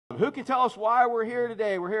who can tell us why we're here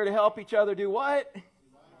today? We're here to help each other do what?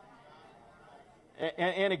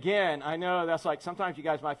 And again, I know that's like, sometimes you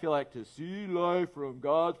guys might feel like to see life from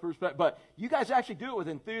God's perspective, but you guys actually do it with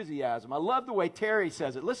enthusiasm. I love the way Terry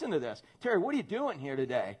says it. Listen to this. Terry, what are you doing here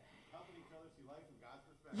today? Helping each other see life from God's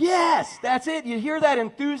perspective. Yes, that's it. You hear that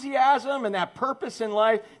enthusiasm and that purpose in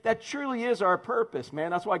life? That truly is our purpose,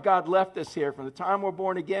 man. That's why God left us here. From the time we're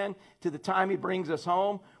born again to the time He brings us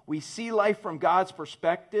home, we see life from God's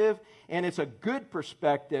perspective, and it's a good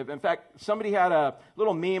perspective. In fact, somebody had a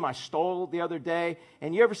little meme I stole the other day,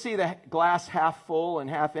 and you ever see the glass half full and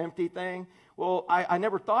half empty thing? Well, I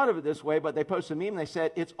never thought of it this way, but they posted a meme and they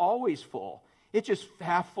said, it's always full. It's just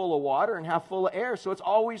half full of water and half full of air, so it's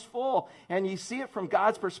always full. And you see it from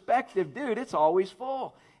God's perspective, dude, it's always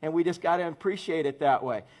full. And we just got to appreciate it that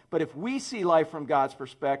way. But if we see life from God's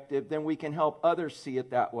perspective, then we can help others see it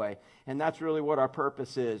that way. And that's really what our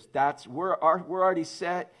purpose is. We're already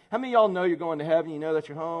set. How many of y'all know you're going to heaven? You know that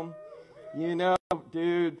you're home? You know,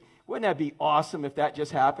 dude, wouldn't that be awesome if that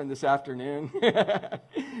just happened this afternoon?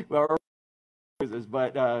 Well,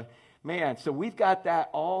 but man, so we've got that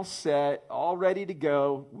all set, all ready to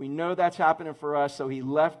go. We know that's happening for us, so He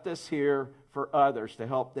left us here for others to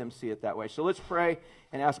help them see it that way. So let's pray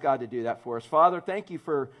and ask God to do that for us. Father, thank you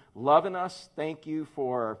for loving us. Thank you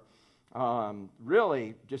for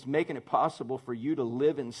really just making it possible for you to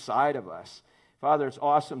live inside of us. Father, it's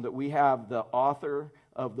awesome that we have the author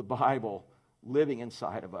of the Bible living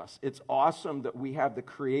inside of us. It's awesome that we have the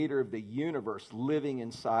creator of the universe living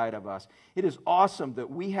inside of us. It is awesome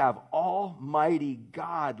that we have Almighty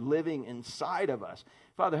God living inside of us.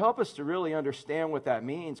 Father, help us to really understand what that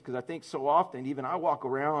means, because I think so often, even I walk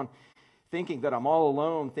around thinking that I'm all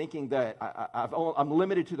alone, thinking that I'm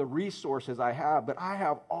limited to the resources I have, but I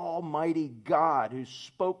have Almighty God who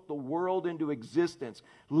spoke the world into existence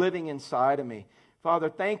living inside of me. Father,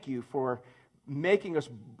 thank you for making us,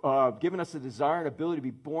 giving us the desire and ability to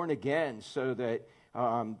be born again so that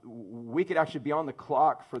we could actually be on the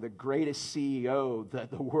clock for the greatest CEO that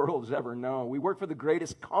the world's ever known. We work for the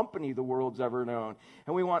greatest company the world's ever known,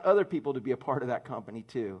 and we want other people to be a part of that company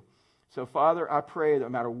too. So, Father, I pray that no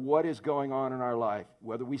matter what is going on in our life,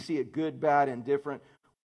 whether we see it good, bad, indifferent,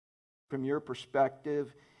 from your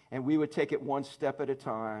perspective, and we would take it one step at a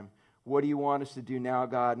time. What do you want us to do now,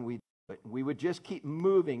 God? And we would just keep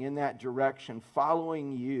moving in that direction,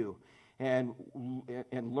 following you, and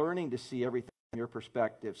learning to see everything from your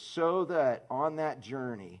perspective, so that on that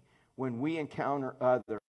journey, when we encounter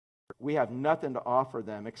others, we have nothing to offer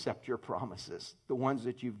them except your promises, the ones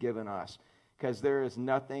that you've given us. Because there is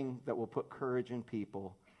nothing that will put courage in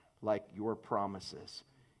people like your promises,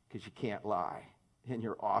 because you can't lie, and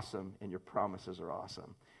you're awesome, and your promises are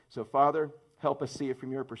awesome. So, Father, help us see it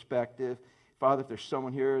from your perspective. Father, if there's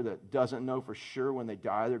someone here that doesn't know for sure when they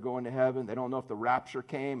die they're going to heaven, they don't know if the rapture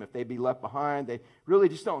came, if they'd be left behind, they really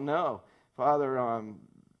just don't know. Father,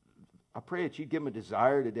 I pray that you give them a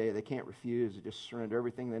desire today they can't refuse to just surrender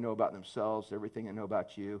everything they know about themselves, everything they know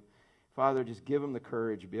about you. Father, just give them the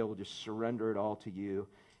courage to be able to just surrender it all to you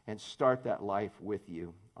and start that life with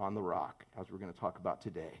you on the rock, as we're going to talk about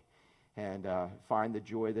today, and find the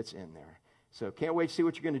joy that's in there. So can't wait to see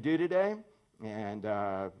what you're going to do today, and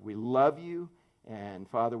we love you, and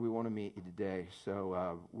Father, we want to meet you today.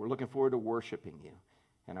 So we're looking forward to worshiping you,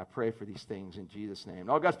 and I pray for these things in Jesus' name. And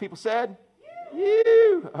all God's people said?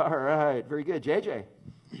 You. All right, very good. JJ.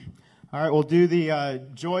 All right, we'll do the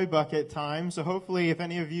joy bucket time. So hopefully if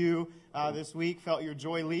any of you this week felt your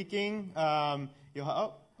joy leaking, we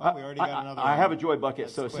already got another one. I have a joy bucket,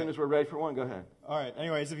 That's so quick. as soon as we're ready for one, go ahead. All right,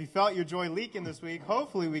 anyways, if you felt your joy leaking this week,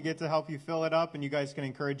 hopefully we get to help you fill it up, and you guys can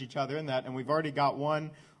encourage each other in that. And we've already got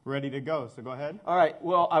one ready to go, so go ahead. All right,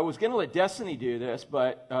 well, I was going to let Destiny do this,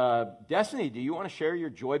 but Destiny, do you want to share your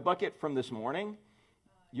joy bucket from this morning?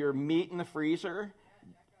 Your meat in the freezer?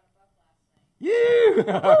 You!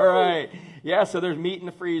 All right. Yeah, so there's meat in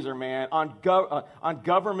the freezer, man. On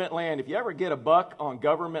government land. If you ever get a buck on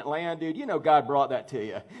government land, dude, you know God brought that to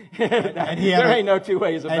you. There ain't no two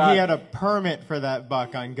ways about it. And he had a permit for that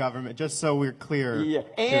buck on government, just so we're clear. Yeah,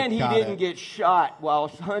 and he didn't get shot while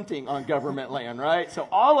hunting on government land, right? So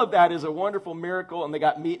all of that is a wonderful miracle, and they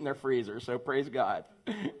got meat in their freezer, so praise God.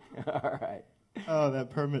 All right. Oh,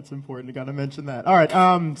 that permit's important. I got to mention that. All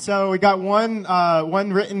right. So we got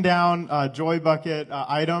one written down joy bucket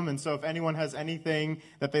item, and so if anyone has anything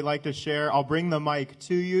that they'd like to share, I'll bring the mic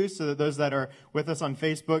to you so that those that are with us on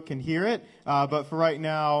Facebook can hear it. But for right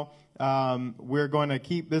now, we're going to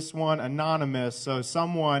keep this one anonymous. So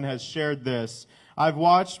someone has shared this. I've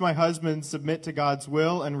watched my husband submit to God's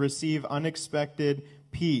will and receive unexpected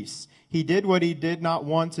peace. He did what he did not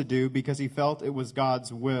want to do because he felt it was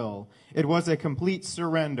God's will. It was a complete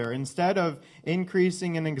surrender. Instead of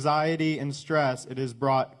increasing in anxiety and stress, it has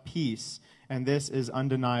brought peace. And this is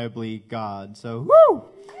undeniably God. So, woo!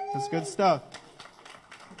 That's good stuff.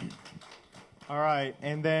 All right,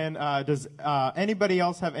 and then does anybody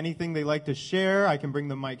else have anything they'd like to share? I can bring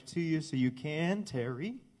the mic to you so you can.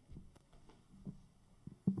 Terry?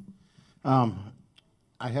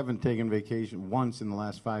 I haven't taken vacation once in the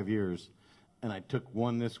last 5 years, and I took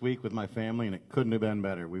one this week with my family, and it couldn't have been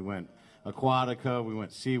better. We went Aquatica, we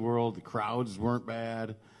went SeaWorld, the crowds weren't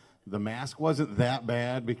bad. The mask wasn't that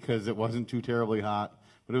bad because it wasn't too terribly hot,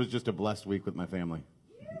 but it was just a blessed week with my family.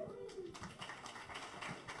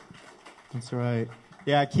 That's right.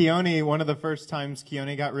 Yeah, Keone, one of the first times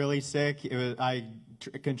Keone got really sick, I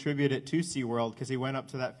contributed to SeaWorld because he went up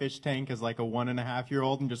to that fish tank as like a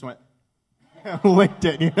 1.5-year-old and just went, licked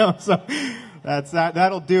it, you know. So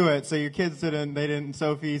that'll do it. So your kids didn't,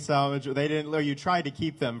 Sophie, Salvage, you tried to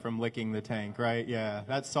keep them from licking the tank, right? Yeah,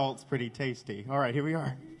 that salt's pretty tasty. All right, here we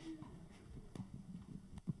are.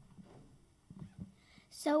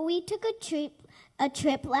 So we took a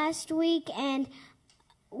trip last week, and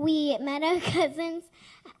we met our cousins,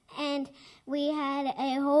 and we had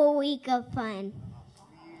a whole week of fun.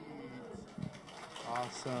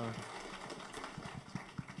 Awesome.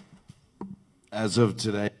 As of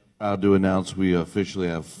today, I'm proud to announce we officially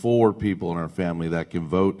have 4 people in our family that can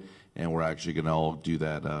vote, and we're actually going to all do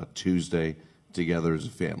that Tuesday together as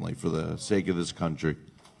a family for the sake of this country.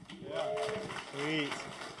 Yeah, sweet.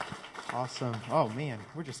 Awesome. Oh, man,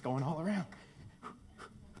 we're just going all around.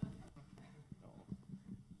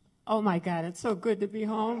 Oh, my God, it's so good to be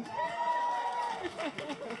home.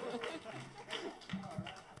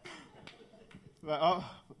 But, you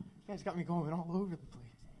guys got me going all over the place.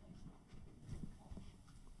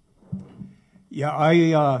 Yeah,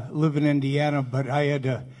 I live in Indiana, but I had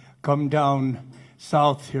to come down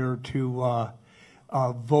south here to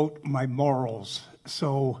vote my morals.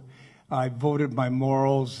 So I voted my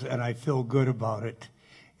morals, and I feel good about it.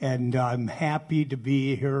 And I'm happy to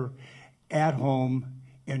be here at home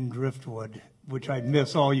in Driftwood, which I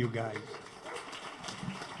miss all you guys.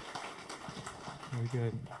 Very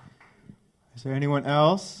good. Is there anyone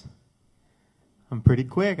else? I'm pretty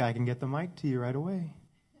quick. I can get the mic to you right away.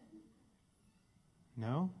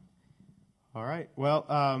 No? All right.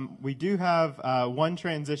 Well, we do have one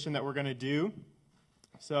transition that we're going to do.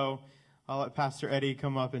 So I'll let Pastor Eddy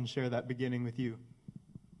come up and share that beginning with you.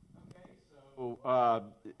 So,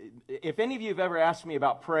 if any of you have ever asked me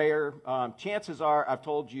about prayer, chances are I've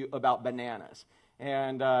told you about bananas.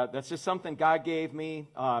 And that's just something God gave me.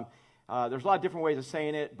 There's a lot of different ways of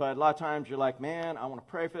saying it, but a lot of times you're like, man, I want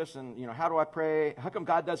to pray for this, and, how do I pray? How come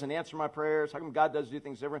God doesn't answer my prayers? How come God doesn't do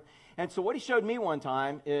things different? And so what he showed me one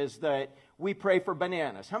time is that we pray for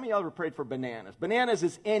bananas. How many of y'all ever prayed for bananas? Bananas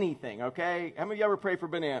is anything, okay? How many of y'all ever prayed for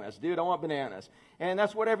bananas? Dude, I want bananas. And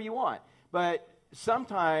that's whatever you want. But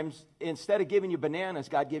sometimes, instead of giving you bananas,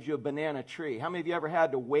 God gives you a banana tree. How many of you ever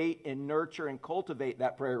had to wait and nurture and cultivate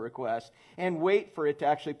that prayer request and wait for it to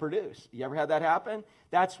actually produce? You ever had that happen?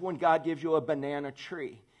 That's when God gives you a banana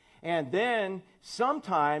tree. And then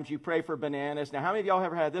sometimes you pray for bananas. Now, how many of y'all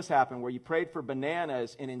ever had this happen where you prayed for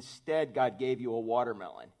bananas and instead God gave you a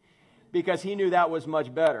watermelon? Because he knew that was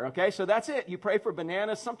much better, okay? So that's it. You pray for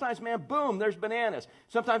bananas. Sometimes, man, boom, there's bananas.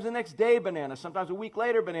 Sometimes the next day, bananas. Sometimes a week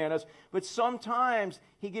later, bananas. But sometimes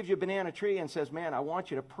he gives you a banana tree and says, man, I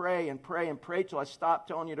want you to pray and pray and pray till I stop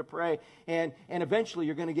telling you to pray. And eventually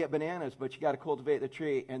you're going to get bananas, but you got to cultivate the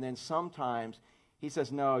tree. And then sometimes he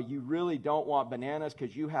says, no, you really don't want bananas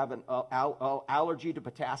because you have an allergy to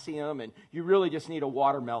potassium and you really just need a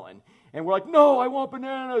watermelon. And we're like, no, I want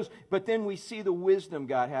bananas. But then we see the wisdom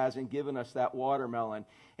God has in giving us that watermelon.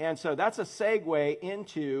 And so that's a segue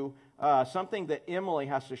into something that Emily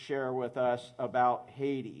has to share with us about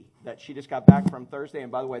Haiti that she just got back from Thursday.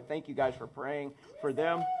 And by the way, thank you guys for praying for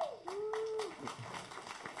them.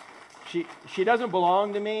 She doesn't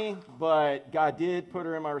belong to me, but God did put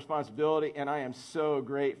her in my responsibility, and I am so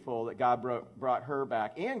grateful that God brought her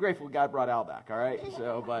back, and grateful God brought Al back, all right?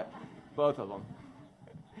 So, but both of them.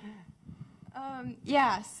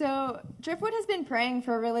 So Driftwood has been praying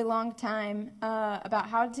for a really long time about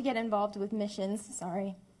how to get involved with missions.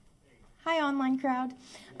 Sorry. Hi, online crowd.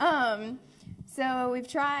 So we've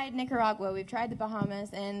tried Nicaragua, we've tried the Bahamas,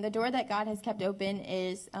 and the door that God has kept open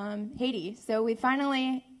is Haiti. So we've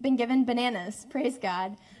finally been given bananas, praise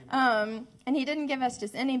God. And he didn't give us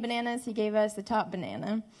just any bananas, he gave us the top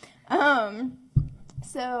banana.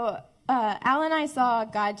 So Al and I saw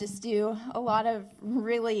God just do a lot of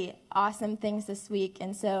really awesome things this week.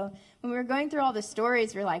 And so when we were going through all the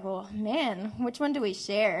stories, we were like, well, man, which one do we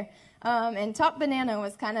share? And top banana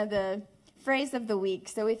was kind of the phrase of the week.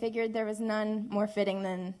 So we figured there was none more fitting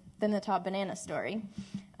than the top banana story.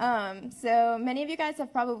 So many of you guys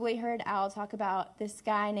have probably heard Al talk about this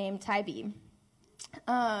guy named Tybee.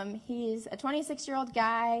 He's a 26-year-old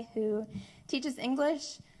guy who teaches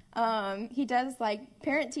English. He does like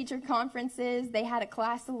parent-teacher conferences. They had a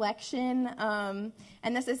class election.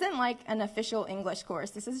 And this isn't like an official English course.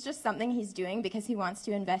 This is just something he's doing because he wants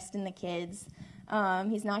to invest in the kids.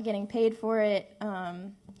 He's not getting paid for it.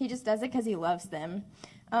 He just does it because he loves them.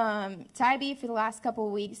 Tybee, for the last couple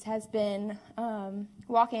of weeks, has been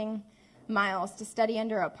walking miles to study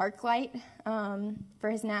under a park light for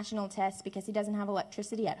his national test because he doesn't have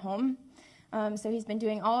electricity at home. So he's been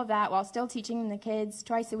doing all of that while still teaching the kids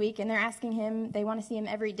twice a week, and they're asking him, they want to see him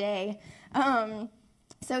every day.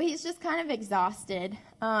 So he's just kind of exhausted.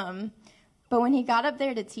 But when he got up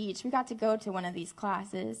there to teach, we got to go to one of these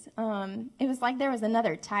classes. It was like there was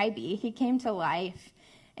another Tybee. He came to life.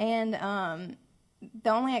 And the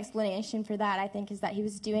only explanation for that, I think, is that he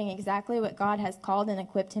was doing exactly what God has called and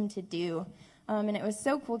equipped him to do. And it was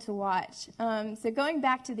so cool to watch. So going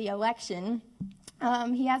back to the election,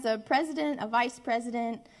 he has a president, a vice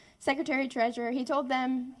president, secretary, treasurer. He told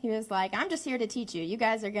them, he was like, I'm just here to teach you. You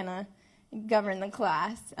guys are going to govern the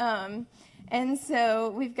class. And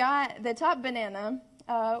so we've got the top banana,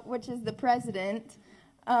 which is the president.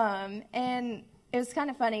 And it was kind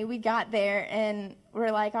of funny. We got there and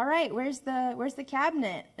we're like, all right, where's the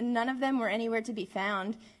cabinet? And none of them were anywhere to be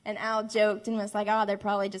found. And Al joked and was like, oh, they're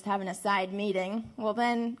probably just having a side meeting. Well,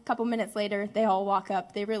 then a couple minutes later, they all walk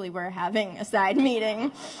up. They really were having a side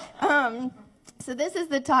meeting. So this is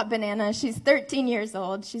the top banana. She's 13 years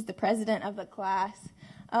old. She's the president of the class.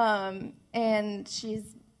 And she's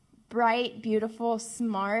bright, beautiful,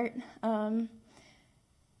 smart.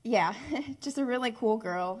 Yeah, just a really cool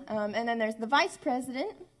girl. And then there's the vice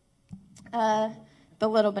president, the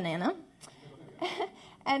little banana.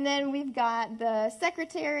 And then we've got the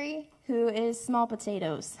secretary, who is small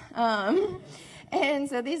potatoes. And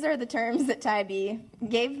so these are the terms that Tybee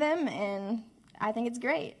gave them, and I think it's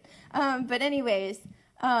great. But anyways,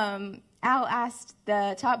 Al asked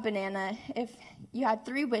the top banana, if you had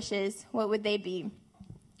 3 wishes, what would they be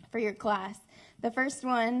for your class? The first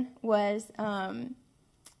one was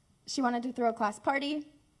she wanted to throw a class party.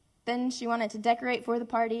 Then she wanted to decorate for the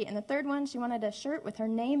party. And the third one, she wanted a shirt with her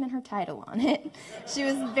name and her title on it. She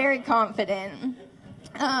was very confident.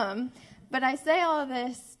 But I say all of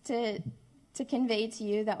this to convey to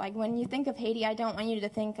you that, like, when you think of Haiti, I don't want you to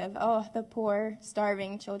think of, oh, the poor,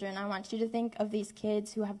 starving children. I want you to think of these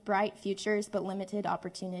kids who have bright futures but limited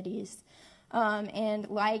opportunities. And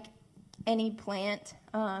like any plant,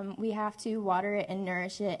 we have to water it and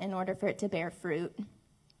nourish it in order for it to bear fruit.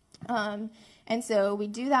 And so we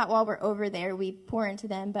do that while we're over there. We pour into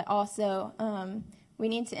them, but also we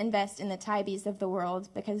need to invest in the Tybees of the world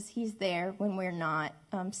because he's there when we're not,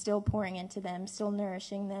 still pouring into them, still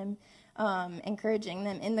nourishing them, encouraging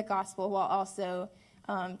them in the gospel while also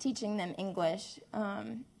teaching them English.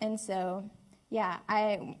 And so, yeah,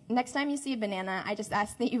 next time you see a banana, I just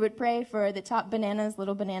ask that you would pray for the top bananas,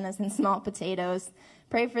 little bananas, and small potatoes.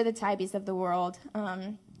 Pray for the Tybees of the world.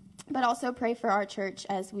 But also pray for our church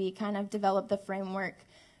as we kind of develop the framework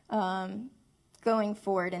going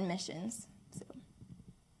forward in missions. So.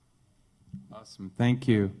 Awesome. Thank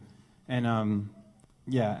you. And,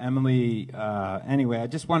 yeah, Emily, anyway, I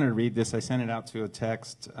just wanted to read this. I sent it out to a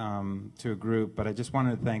text to a group, but I just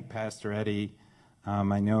wanted to thank Pastor Eddy,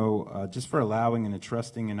 I know, just for allowing and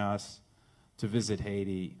trusting in us to visit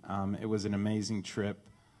Haiti. It was an amazing trip.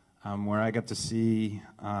 Where I got to see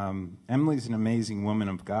Emily's an amazing woman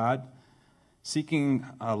of God, seeking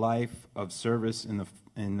a life of service in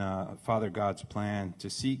Father God's plan to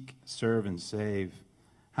seek, serve, and save.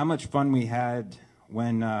 How much fun we had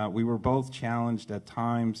when we were both challenged at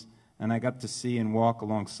times, and I got to see and walk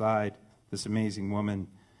alongside this amazing woman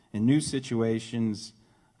in new situations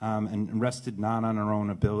and rested not on our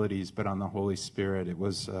own abilities but on the Holy Spirit. It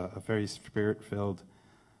was a very spirit-filled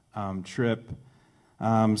trip.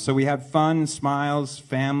 So we had fun, smiles,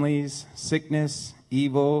 families, sickness,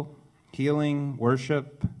 evil, healing,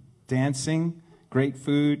 worship, dancing, great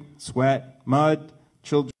food, sweat, mud,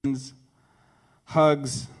 children's,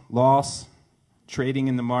 hugs, loss, trading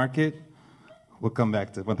in the market. We'll come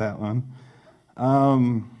back to that one.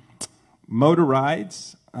 Motor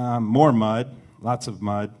rides, more mud, lots of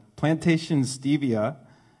mud. Plantation stevia,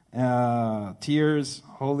 tears,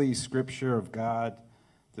 holy scripture of God.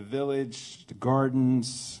 The village, the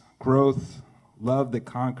gardens, growth, love that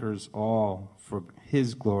conquers all for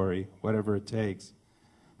his glory, whatever it takes.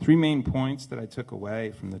 3 main points that I took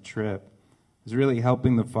away from the trip is really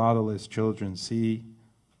helping the fatherless children see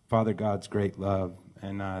Father God's great love.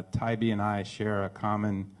 And Tybee and I share a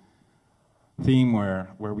common theme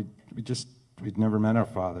where we'd never met our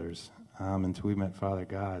fathers until we met Father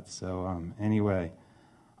God. So anyway,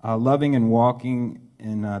 loving and walking,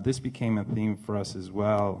 and this became a theme for us as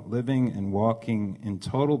well, living and walking in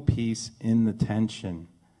total peace in the tension.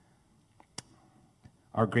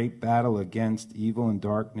 Our great battle against evil and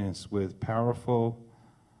darkness with powerful,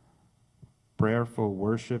 prayerful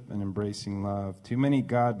worship and embracing love. Too many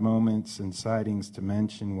God moments and sightings to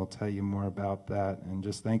mention. We'll tell you more about that. And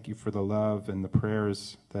just thank you for the love and the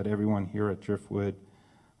prayers that everyone here at Driftwood.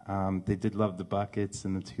 They did love the buckets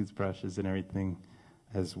and the toothbrushes and everything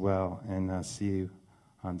as well. And see you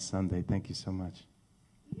on Sunday. Thank you so much.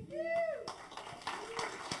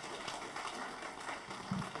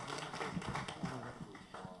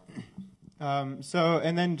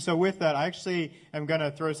 So with that, I actually am going to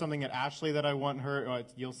throw something at Ashley that I want her,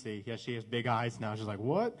 you'll see. Yeah, she has big eyes now. She's like,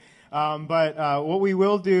 what? But what we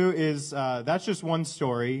will do is, that's just one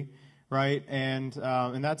story, right? And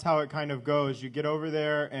that's how it kind of goes. You get over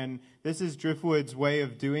there, and this is Driftwood's way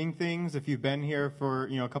of doing things. If you've been here for,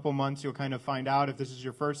 a couple months, you'll kind of find out. If this is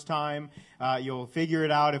your first time, you'll figure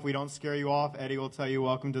it out. If we don't scare you off, Eddie will tell you,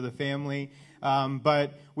 welcome to the family.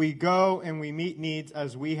 But we go and we meet needs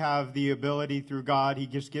as we have the ability through God. He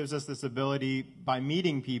just gives us this ability by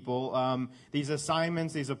meeting people, these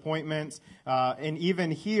assignments, these appointments. And even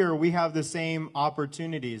here, we have the same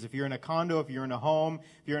opportunities. If you're in a condo, if you're in a home,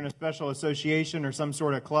 if you're in a special association or some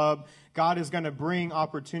sort of club, God is going to bring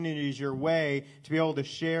opportunities your way to be able to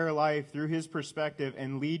share life through his perspective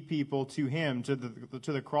and lead people to him, to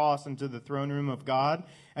the cross and to the throne room of God.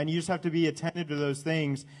 And you just have to be attentive to those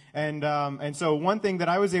things. And so one thing that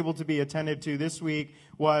I was able to be attentive to this week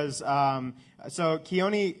was, so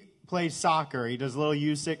Keone plays soccer. He does little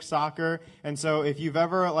U6 soccer. And so if you've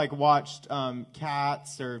ever watched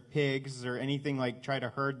cats or pigs or anything, try to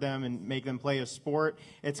herd them and make them play a sport,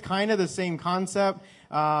 it's kind of the same concept.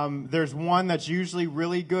 There's one that's usually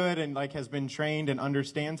really good and has been trained and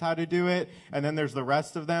understands how to do it, and then there's the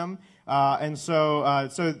rest of them. So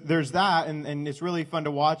there's that, and it's really fun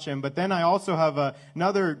to watch him. But then I also have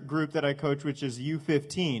another group that I coach, which is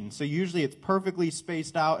U15. So usually it's perfectly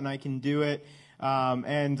spaced out, and I can do it.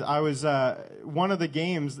 And I was one of the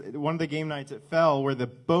game nights at Fell where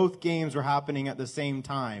both games were happening at the same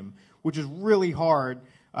time, which is really hard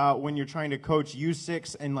when you're trying to coach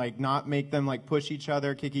U6 and not make them push each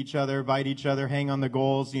other, kick each other, bite each other, hang on the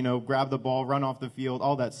goals, grab the ball, run off the field,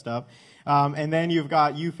 all that stuff. And then you've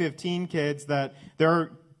got U15 kids that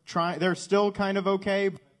they're still kind of okay.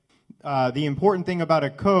 The important thing about a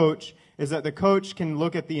coach is that the coach can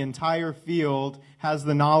look at the entire field, has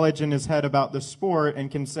the knowledge in his head about the sport,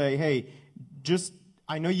 and can say, hey,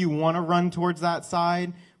 I know you want to run towards that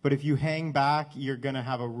side, but if you hang back, you're going to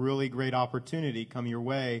have a really great opportunity come your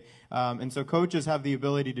way. And so coaches have the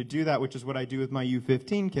ability to do that, which is what I do with my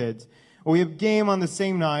U15 kids. Well, we have a game on the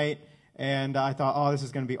same night, and I thought, oh, this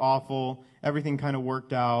is going to be awful. Everything kind of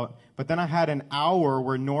worked out. But then I had an hour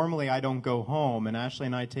where normally I don't go home, and Ashley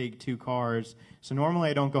and I take 2 cars. So normally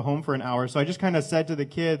I don't go home for an hour. So I just kind of said to the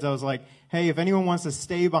kids, I was like, hey, if anyone wants to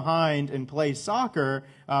stay behind and play soccer,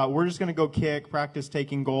 we're just going to go kick, practice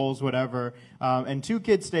taking goals, whatever. And 2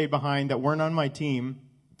 kids stayed behind that weren't on my team.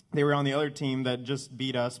 They were on the other team that just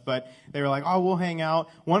beat us, but they were like, oh, we'll hang out.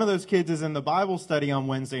 One of those kids is in the Bible study on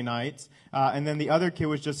Wednesday nights, and then the other kid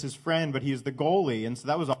was just his friend, but he's the goalie, and so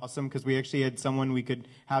that was awesome because we actually had someone we could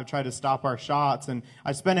have try to stop our shots, and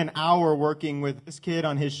I spent an hour working with this kid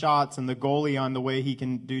on his shots and the goalie on the way he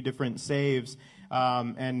can do different saves,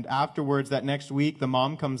 and afterwards, that next week, the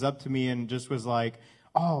mom comes up to me and just was like,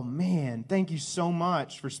 oh, man, thank you so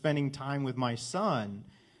much for spending time with my son.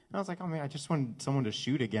 And I was like, oh man, I just wanted someone to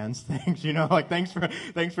shoot against. Thanks,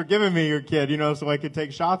 thanks for giving me your kid, so I could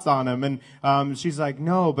take shots on him. And she's like,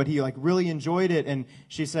 no, but he really enjoyed it. And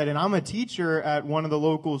she said, and I'm a teacher at one of the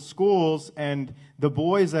local schools, and the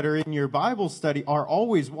boys that are in your Bible study are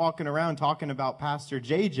always walking around talking about Pastor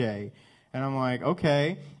JJ. And I'm like,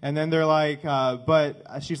 okay. And then they're like, but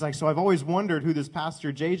she's like, so I've always wondered who this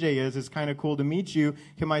Pastor JJ is. It's kind of cool to meet you.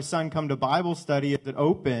 Can my son come to Bible study? Is it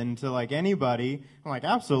open to anybody? I'm like,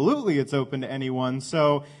 absolutely, it's open to anyone.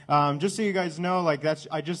 So just so you guys know,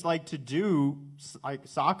 I just like to do,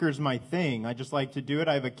 soccer's my thing. I just like to do it.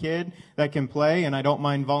 I have a kid that can play, and I don't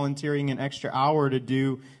mind volunteering an extra hour to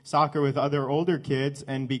do soccer with other older kids.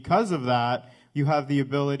 And because of that, you have the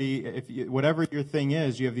ability, whatever your thing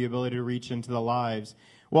is, you have the ability to reach into the lives.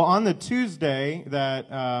 Well, on the Tuesday, that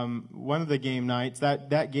one of the game nights,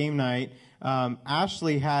 that game night,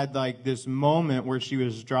 Ashley had like this moment where she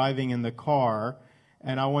was driving in the car,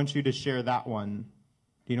 and I want you to share that one.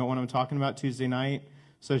 Do you know what I'm talking about, Tuesday night?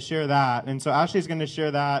 So share that. And so Ashley's going to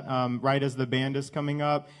share that right as the band is coming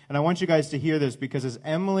up. And I want you guys to hear this, because as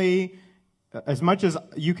Emily, as much as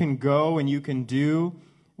you can go and you can do,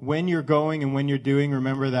 when you're going and when you're doing,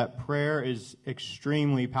 remember that prayer is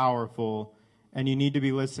extremely powerful, and you need to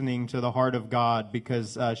be listening to the heart of God,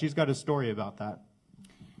 because she's got a story about that.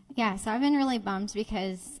 Yeah, so I've been really bummed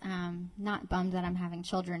because, not bummed that I'm having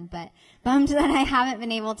children, but bummed that I haven't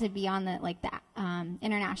been able to be on the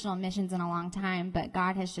international missions in a long time. But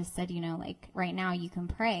God has just said, right now you can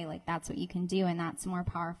pray, that's what you can do, and that's more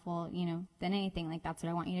powerful, than anything. That's what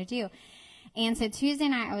I want you to do. And so Tuesday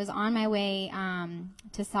night I was on my way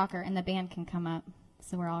to soccer, and the band can come up,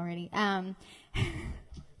 so we're all ready.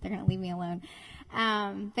 They're gonna leave me alone.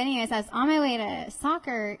 But anyways, I was on my way to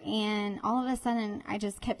soccer, and all of a sudden I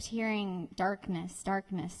just kept hearing darkness,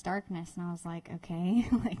 darkness, darkness. And I was like, okay,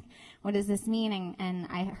 what does this mean? And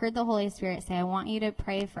I heard the Holy Spirit say, I want you to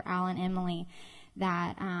pray for Al and Emily,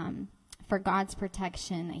 that, for God's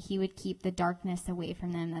protection, that he would keep the darkness away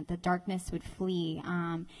from them, that the darkness would flee,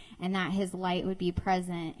 and that his light would be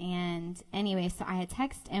present. And anyway, so I had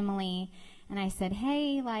texted Emily, and I said,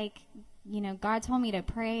 hey, God told me to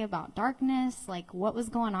pray about darkness, what was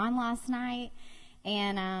going on last night.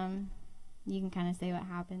 And you can kind of say what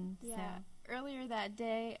happened. Yeah. So. Earlier that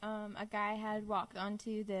day, a guy had walked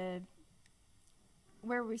onto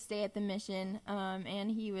where we stay at the mission,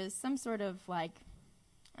 and he was some sort of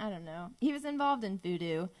I don't know. He was involved in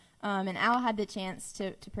voodoo, and Al had the chance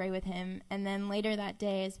to pray with him. And then later that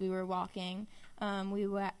day, as we were walking, we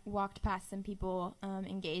walked past some people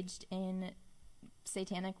engaged in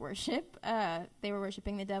satanic worship. They were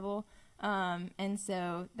worshiping the devil, and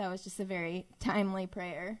so that was just a very timely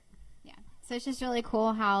prayer. Yeah, so it's just really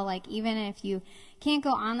cool how even if you can't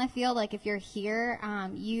go on the field, if you're here,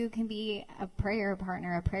 you can be a prayer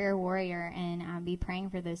partner, a prayer warrior, and be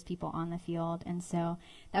praying for those people on the field. And so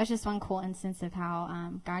that was just one cool instance of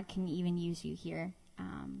how God can even use you here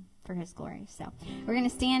for his glory. So we're going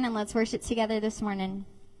to stand and let's worship together this morning.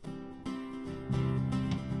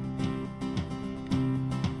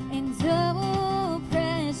 So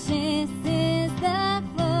precious is the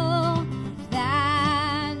flow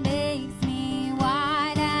that makes me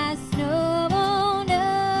white as snow.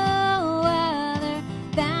 No other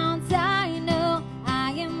bounds I know.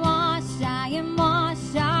 I am washed, I am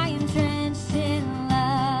washed, I am drenched in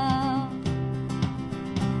love.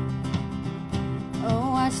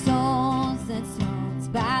 Oh, our souls and souls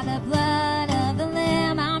by the blood of the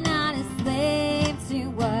Lamb.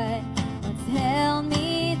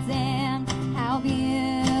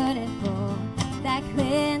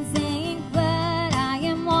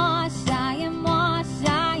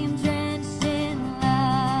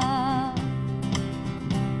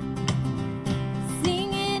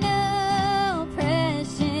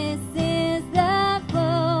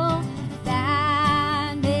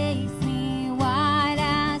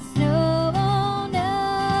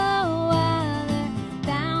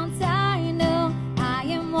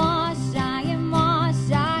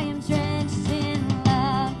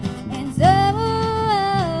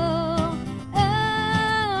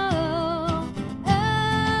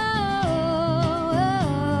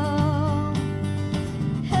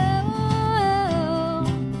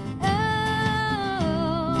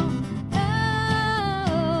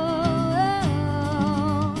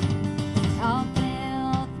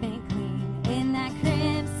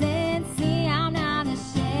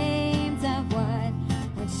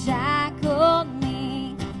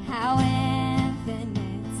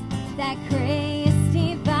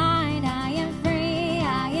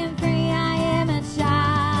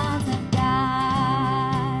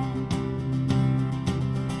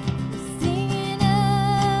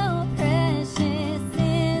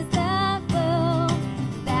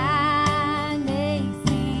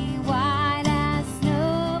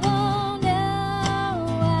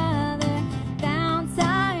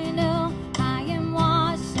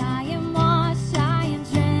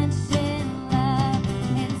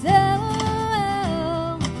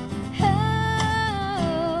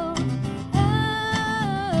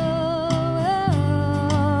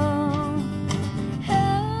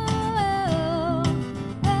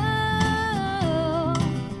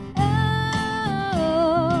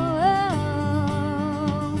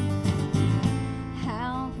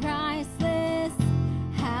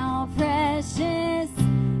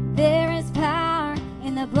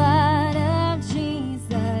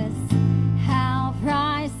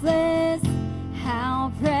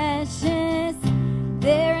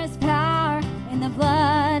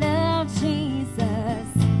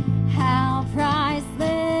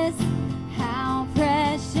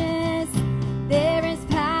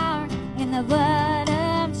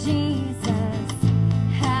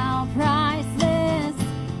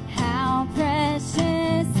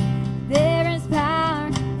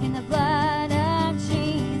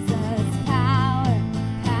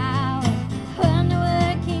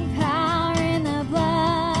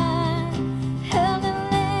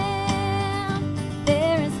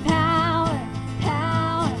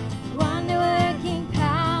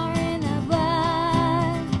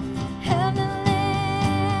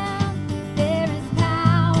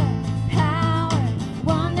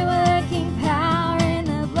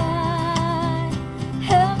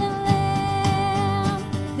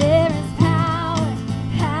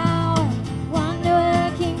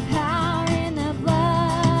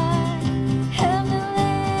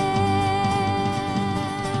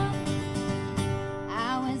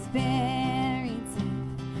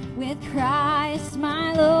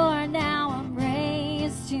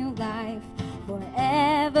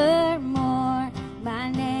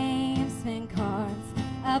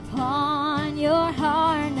 upon your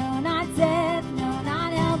heart. No, not death, no,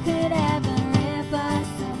 not hell could ever rip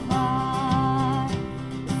us apart.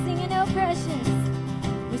 We're singing, oh precious.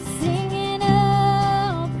 We're singing,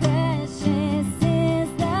 oh precious is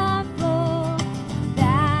the flow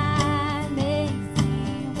that makes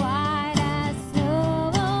me white as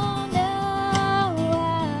snow. Oh, no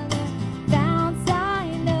other bounds I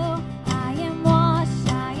know. I am washed,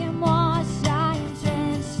 I am washed, I am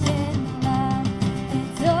drenched in love. And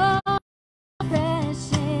oh,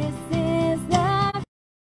 precious is the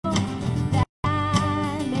flow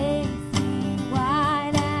that makes me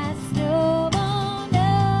white as snow. Oh, no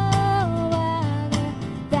other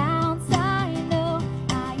bounds I know.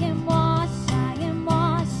 I am washed, I am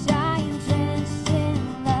washed, I am drenched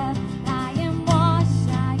in love. I am washed,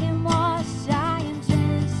 I am washed, I am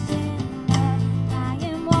drenched in love. I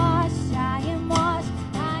am washed, I am washed,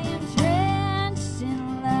 I am drenched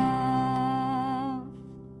in love.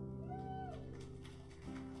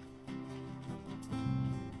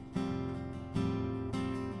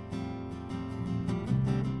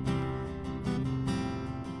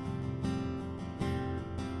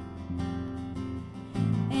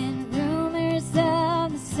 And rumors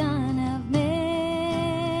of the Son of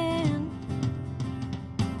Man,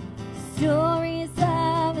 stories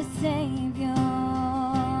of a Savior,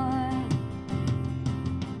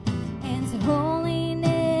 and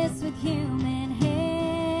holiness with human hands,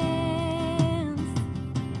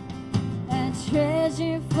 a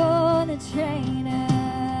treasure for the trader.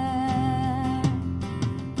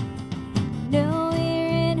 No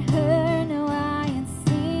ear in her, no eye in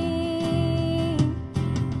seen,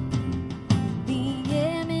 the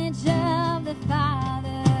image of the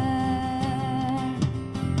Father,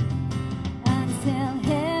 until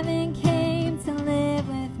heaven came to live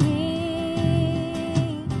with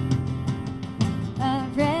me, a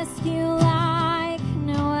rescue like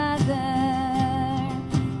no other.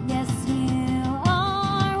 Yes, you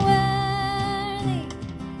are worthy.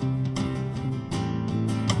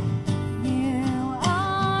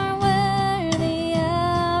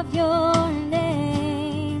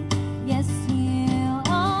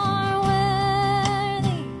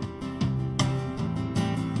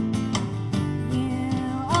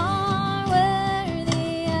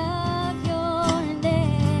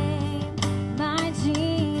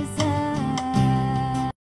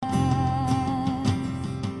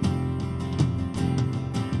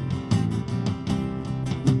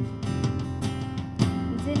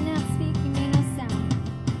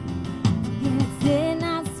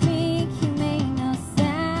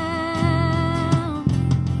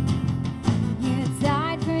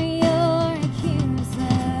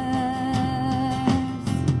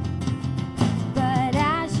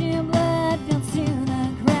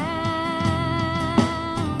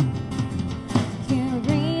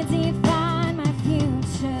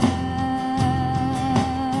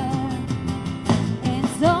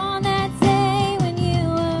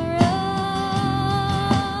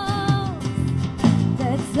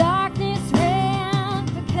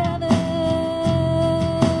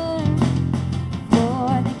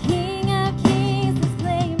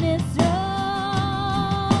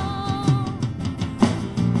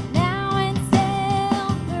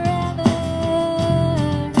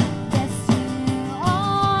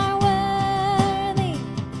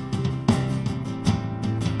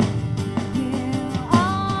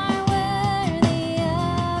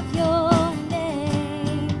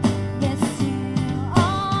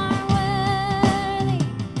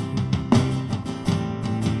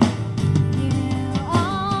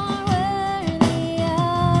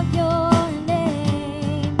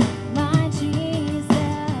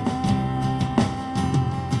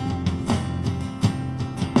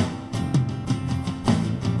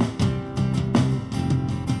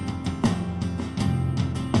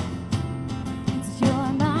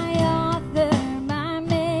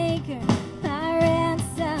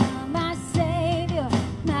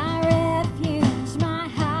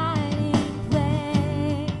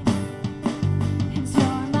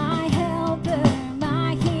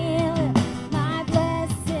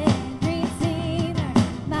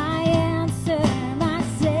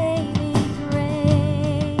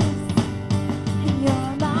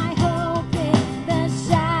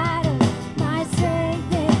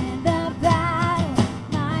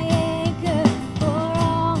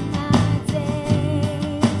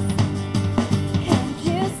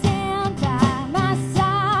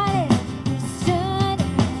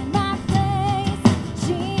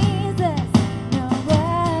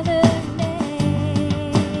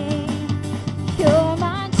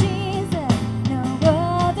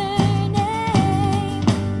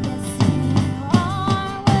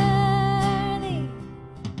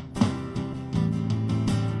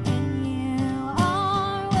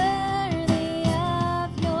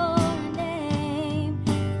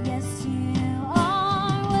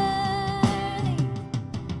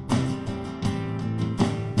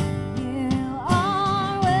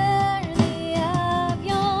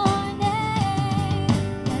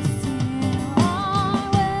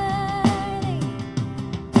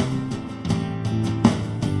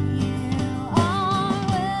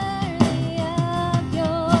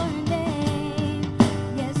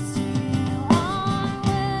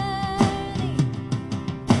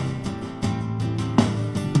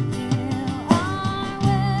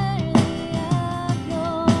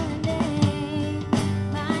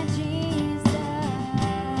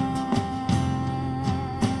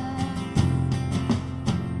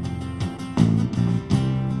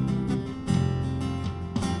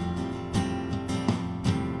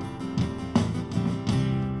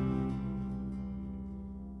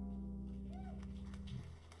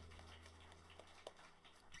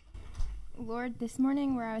 Lord, this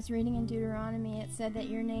morning where I was reading in Deuteronomy, it said that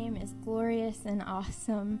your name is glorious and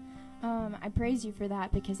awesome. I praise you for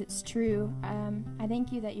that because it's true. I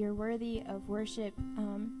thank you that you're worthy of worship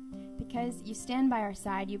because you stand by our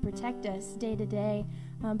side. You protect us day to day.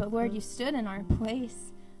 But Lord, you stood in our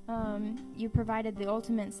place. You provided the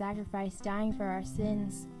ultimate sacrifice, dying for our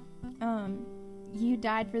sins. You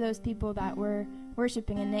died for those people that were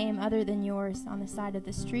worshiping a name other than yours on the side of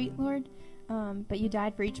the street, Lord. But you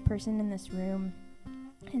died for each person in this room.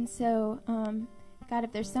 And so, God,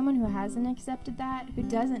 if there's someone who hasn't accepted that, who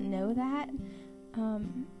doesn't know that,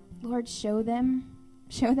 Lord, show them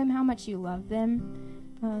how much you love them,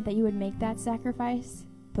 that you would make that sacrifice.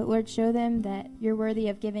 But Lord, show them that you're worthy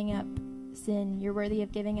of giving up sin. You're worthy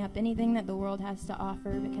of giving up anything that the world has to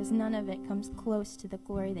offer, because none of it comes close to the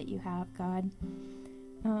glory that you have, God.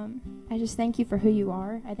 I just thank you for who you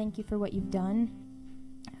are. I thank you for what you've done.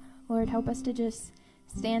 Lord, help us to just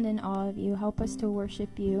stand in awe of you. Help us to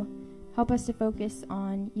worship you. Help us to focus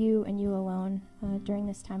on you and you alone during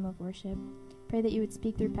this time of worship. Pray that you would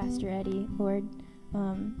speak through Pastor Eddy, Lord.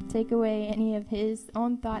 Take away any of his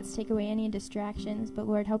own thoughts, take away any distractions, but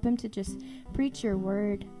Lord, help him to just preach your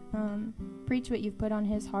word, preach what you've put on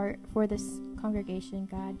his heart for this congregation,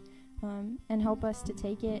 God, and help us to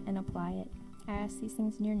take it and apply it. I ask these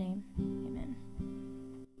things in your name. Amen.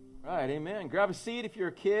 All right, amen. Grab a seat if you're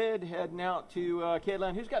a kid heading out to Kid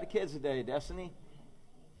Land. Who's got the kids today, Destiny?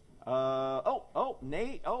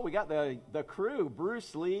 Nate. Oh, we got the crew,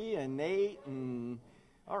 Bruce Lee and Nate, and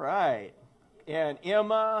all right. And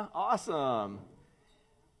Emma, awesome.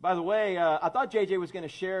 By the way, I thought JJ was going to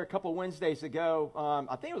share a couple Wednesdays ago.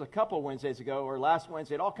 I think it was a couple Wednesdays ago or last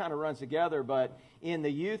Wednesday. It all kind of runs together. But in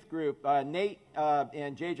the youth group, Nate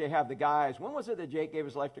and JJ have the guys. When was it that Jake gave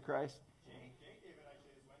his life to Christ? Jake gave it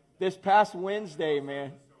actually this past Wednesday,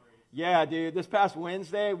 man. Yeah, dude. This past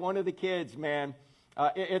Wednesday, one of the kids, man.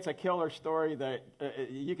 It's a killer story that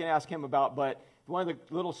you can ask him about. But one of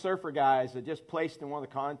the little surfer guys that just placed in one of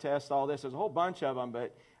the contests, all this. There's a whole bunch of them,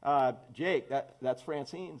 but Jake, that's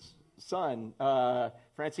Francine's son.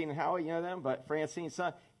 Francine and Howie, you know them? But Francine's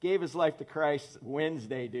son gave his life to Christ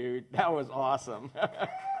Wednesday, dude. That was awesome.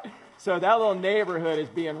 So that little neighborhood is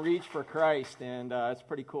being reached for Christ, and it's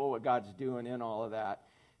pretty cool what God's doing in all of that.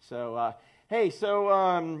 So,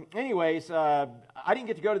 anyways, I didn't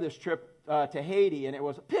get to go to this trip to Haiti, and it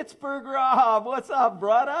was Pittsburgh Rob. What's up,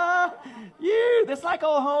 brother? This like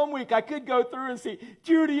all home week. I could go through and see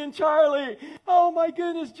Judy and Charlie. Oh my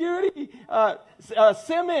goodness, Judy.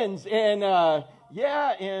 Simmons and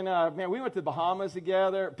man, we went to the Bahamas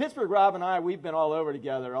together. Pittsburgh Rob and I, we've been all over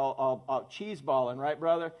together, all cheese balling, right,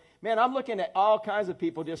 brother? Man, I'm looking at all kinds of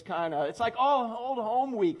people just kind of, it's like all old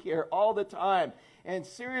home week here all the time. And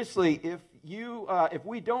seriously, if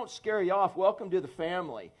we don't scare you off, welcome to the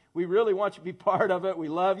family. We really want you to be part of it. We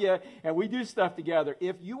love you, and we do stuff together.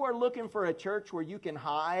 If you are looking for a church where you can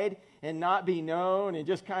hide and not be known and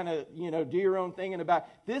just kind of, do your own thing in the back,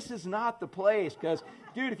 this is not the place. Because,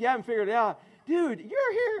 dude, if you haven't figured it out, dude,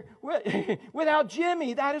 you're here without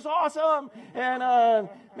Jimmy. That is awesome. And,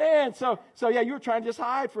 man, so yeah, you were trying to just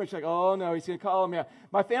hide for it. She's like, oh, no, he's going to call him. Yeah.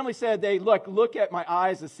 My family said they look at my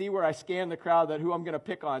eyes to see where I scan the crowd, that who I'm going to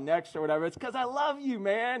pick on next or whatever. It's because I love you,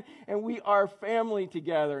 man. And we are family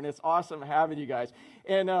together, and it's awesome having you guys.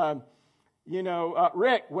 And,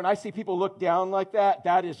 Rick, when I see people look down like that,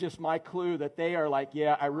 that is just my clue that they are like,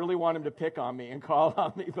 yeah, I really want him to pick on me and call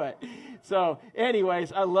on me. But so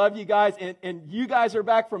anyways, I love you guys. And you guys are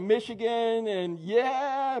back from Michigan and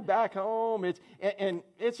back home.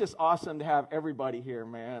 It's just awesome to have everybody here,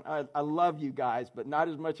 man. I love you guys, but not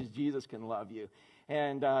as much as Jesus can love you.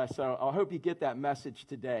 And so I hope you get that message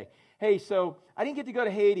today. Hey, so I didn't get to go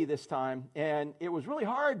to Haiti this time, and it was really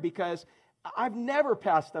hard because I've never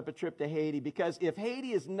passed up a trip to Haiti, because if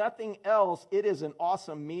Haiti is nothing else, it is an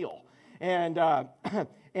awesome meal. And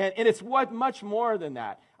it's much more than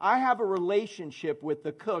that. I have a relationship with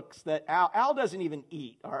the cooks that Al doesn't even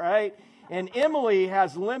eat, all right? And Emily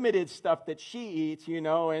has limited stuff that she eats,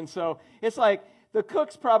 and so it's like the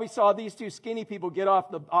cooks probably saw these two skinny people get off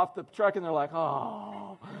the truck, and they're like,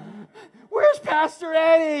 oh, where's Pastor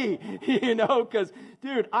Eddy? Because,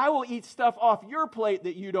 dude, I will eat stuff off your plate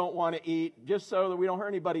that you don't want to eat just so that we don't hurt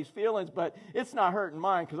anybody's feelings, but it's not hurting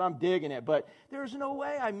mine because I'm digging it. But there's no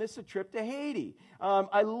way I miss a trip to Haiti.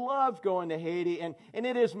 I love going to Haiti, and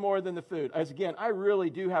it is more than the food. As again, I really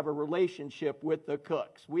do have a relationship with the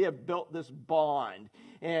cooks. We have built this bond,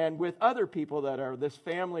 and with other people that are this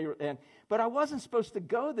family. But I wasn't supposed to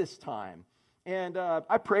go this time. And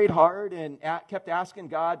I prayed hard and kept asking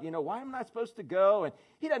God, why am I not supposed to go? And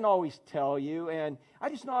he doesn't always tell you. And I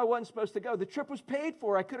just know I wasn't supposed to go. The trip was paid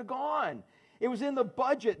for. I could have gone. It was in the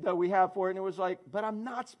budget that we have for it. And it was like, but I'm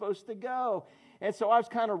not supposed to go. And so I was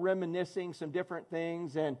kind of reminiscing some different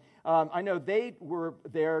things. And I know they were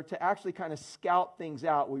there to actually kind of scout things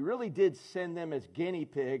out. We really did send them as guinea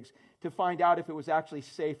pigs to find out if it was actually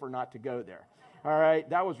safe or not to go there. All right,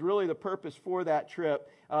 that was really the purpose for that trip,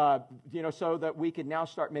 so that we could now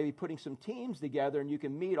start maybe putting some teams together and you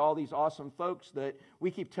can meet all these awesome folks that we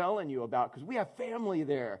keep telling you about because we have family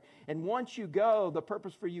there. And once you go, the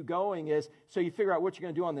purpose for you going is so you figure out what you're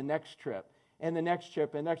going to do on the next trip and the next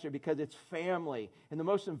trip and next trip because it's family. And the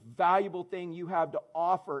most valuable thing you have to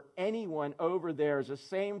offer anyone over there is the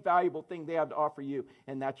same valuable thing they have to offer you,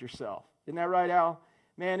 and that's yourself. Isn't that right, Al?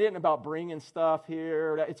 Man, it isn't about bringing stuff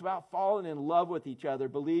here. It's about falling in love with each other,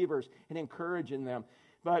 believers, and encouraging them.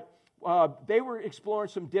 But they were exploring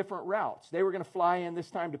some different routes. They were going to fly in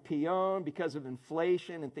this time to Peon because of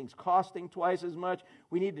inflation and things costing twice as much.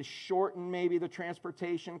 We need to shorten maybe the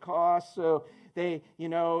transportation costs. So they,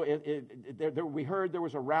 we heard there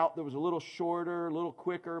was a route that was a little shorter, a little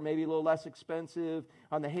quicker, maybe a little less expensive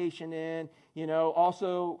on the Haitian end.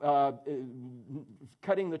 Also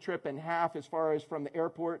cutting the trip in half as far as from the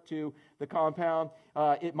airport to the compound.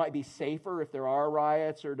 It might be safer if there are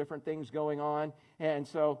riots or different things going on. And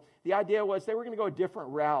so the idea was they were going to go a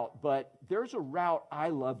different route, but there's a route I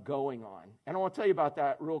love going on. And I want to tell you about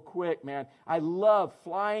that real quick, man. I love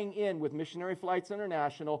flying in with Missionary Flights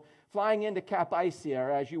International, flying into Cap Haïtien,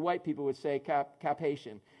 or as you white people would say, Cap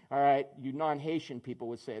Haitian. All right, you non-Haitian people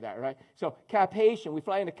would say that, right? So Cap Haitian, we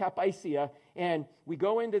fly into Cap Haïtien, and we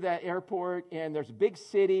go into that airport, and there's a big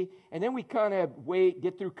city, and then we kind of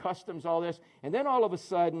get through customs, all this, and then all of a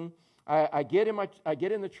sudden, I get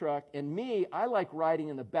in the truck, and I like riding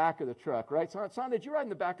in the back of the truck, right? Son, did you ride in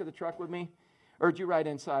the back of the truck with me? Or did you ride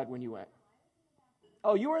inside when you went?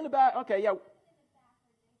 Oh, you were in the back? Okay, yeah.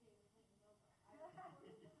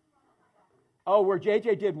 Oh, where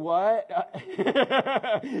JJ did what?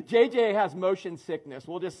 JJ has motion sickness.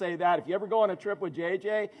 We'll just say that. If you ever go on a trip with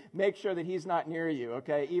JJ, make sure that he's not near you,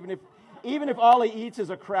 okay? Even if all he eats is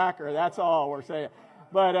a cracker, that's all we're saying.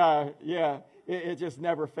 But, yeah. It just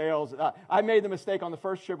never fails. I made the mistake on the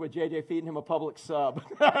first trip with JJ feeding him a public sub.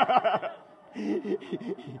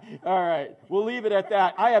 All right, we'll leave it at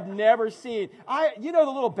that. I have never seen, the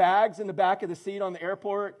little bags in the back of the seat on the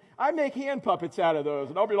airport? I make hand puppets out of those,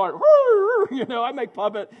 and I'll be like, I make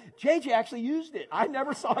puppet. JJ actually used it. I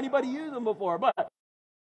never saw anybody use them before, but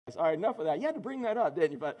all right, enough of that. You had to bring that up,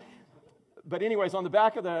 didn't you? But anyways, on the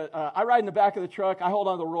back of I ride in the back of the truck. I hold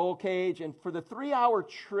on to the roll cage, and for the 3-hour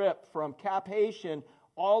trip from Cap Haitian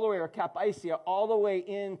all the way, or Cap Haïtien, all the way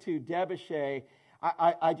into Derbyshire,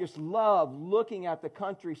 I just love looking at the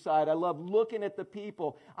countryside. I love looking at the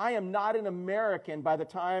people. I am not an American by the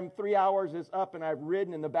time 3 hours is up and I've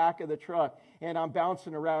ridden in the back of the truck and I'm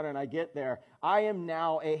bouncing around and I get there. I am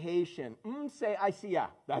now a Haitian. C'est Haïtien.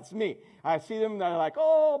 That's me. I see them and they're like,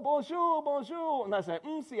 oh, bonjour, bonjour. And I say,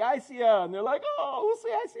 c'est Haïtien. And they're like, oh,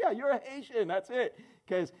 c'est Haïtien. You're a Haitian. That's it.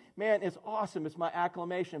 Because, man, it's awesome. It's my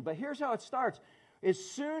acclamation. But here's how it starts. As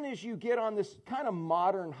soon as you get on this kind of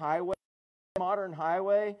modern highway,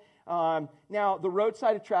 now the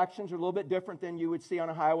roadside attractions are a little bit different than you would see on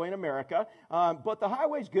a highway in America, but the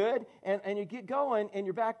highway's good, and you get going, and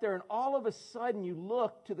you're back there, and all of a sudden you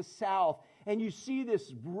look to the south, and you see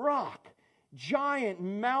this giant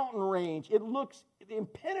mountain range. It looks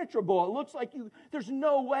impenetrable. It looks like there's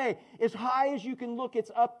no way. As high as you can look,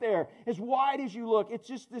 it's up there. As wide as you look, it's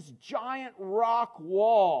just this giant rock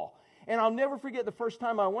wall. And I'll never forget the first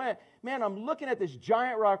time I went, man, I'm looking at this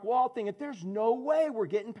giant rock wall thing, and there's no way we're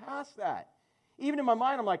getting past that. Even in my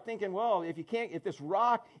mind, I'm like thinking, well, if this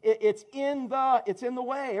rock, it's in the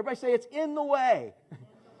way. Everybody say it's in the way.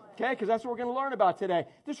 Okay, because that's what we're going to learn about today.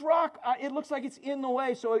 This rock, it looks like it's in the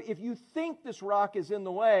way. So if you think this rock is in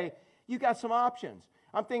the way, you got some options.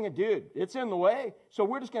 I'm thinking, dude, it's in the way. So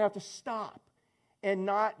we're just going to have to stop and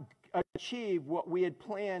not achieve what we had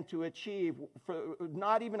planned to achieve,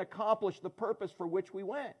 not even accomplish the purpose for which we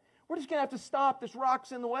went. We're just going to have to stop. This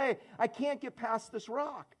rock's in the way. I can't get past this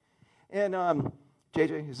rock. And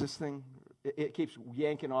JJ, is this thing, it keeps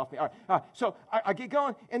yanking off me. All right, so I get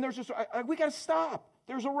going, and there's just, we got to stop.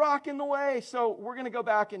 There's a rock in the way, so we're going to go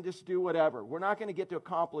back and just do whatever. We're not going to get to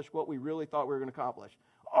accomplish what we really thought we were going to accomplish.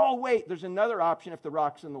 Oh, wait, there's another option if the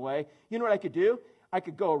rock's in the way. You know what I could do? I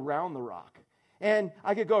could go around the rock. And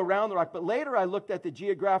I could go around the rock. But later I looked at the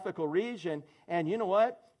geographical region, and you know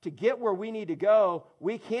what? To get where we need to go,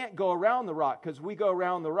 we can't go around the rock, because we go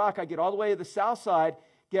around the rock. I get all the way to the south side.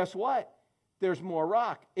 Guess what? there's more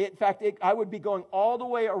rock. In fact, I would be going all the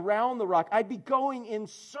way around the rock. I'd be going in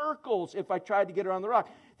circles if I tried to get around the rock.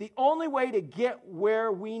 The only way to get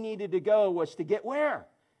where we needed to go was to get where?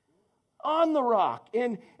 On the rock.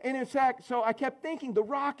 And in fact, so I kept thinking, the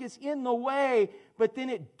rock is in the way, but then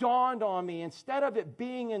it dawned on me, instead of it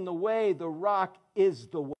being in the way, the rock is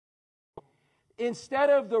the way. Instead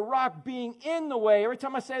of the rock being in the way, every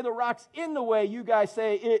time I say the rock's in the way, you guys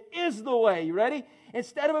say it is the way. You ready?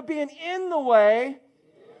 Instead of it being in the way,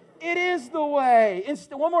 it is the way.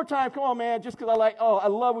 One more time, come on, man, just because I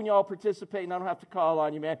love when you all participate and I don't have to call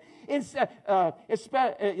on you, man. Instead of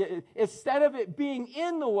it being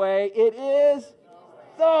in the way, it is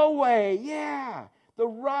the way. Yeah, the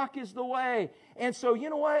rock is the way. And so, you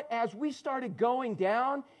know what? As we started going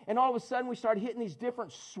down, and all of a sudden we started hitting these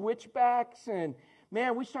different switchbacks, and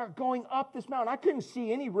man, we started going up this mountain. I couldn't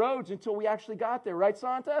see any roads until we actually got there, right,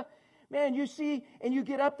 Santa? Man, you see, and you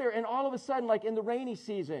get up there, and all of a sudden, like in the rainy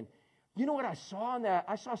season, you know what I saw in that?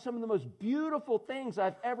 I saw some of the most beautiful things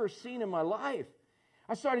I've ever seen in my life.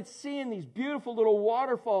 I started seeing these beautiful little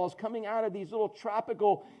waterfalls coming out of these little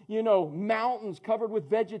tropical, mountains covered with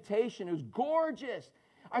vegetation. It was gorgeous.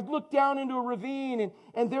 I looked down into a ravine,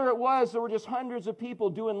 and there it was. There were just hundreds of people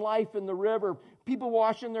doing life in the river, people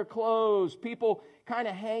washing their clothes, people kind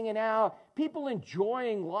of hanging out, people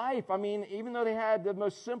enjoying life. I mean, even though they had the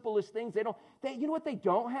most simplest things, you know what they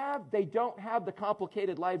don't have? They don't have the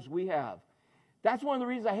complicated lives we have. That's one of the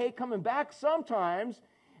reasons I hate coming back sometimes.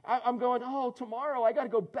 I'm going, tomorrow I got to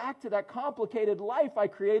go back to that complicated life I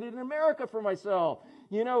created in America for myself.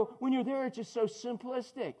 When you're there, it's just so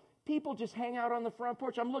simplistic. People just hang out on the front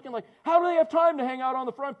porch. I'm looking like, how do they have time to hang out on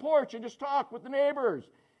the front porch and just talk with the neighbors?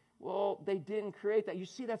 Well, they didn't create that. You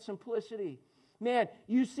see that simplicity. Man,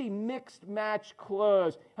 you see mixed match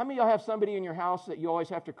clothes. How many of y'all have somebody in your house that you always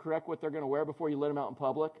have to correct what they're going to wear before you let them out in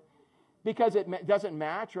public? Because it doesn't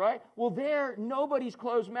match, right? Well, there, nobody's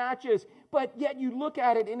clothes matches. But yet you look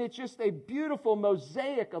at it, and it's just a beautiful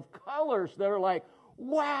mosaic of colors that are like,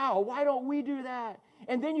 wow, why don't we do that?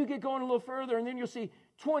 And then you get going a little further, and then you'll see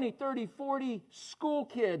 20, 30, 40 school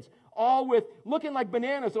kids, all with looking like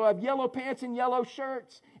bananas. They'll have yellow pants and yellow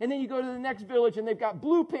shirts. And then you go to the next village, and they've got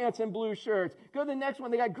blue pants and blue shirts. Go to the next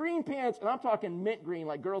one, they got green pants, and I'm talking mint green,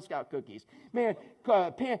 like Girl Scout cookies. Man,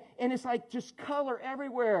 and it's like just color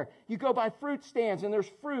everywhere. You go by fruit stands, and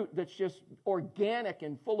there's fruit that's just organic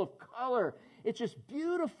and full of color. It's just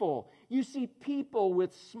beautiful. You see people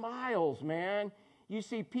with smiles, man. You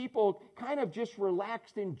see people kind of just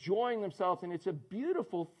relaxed, enjoying themselves, and it's a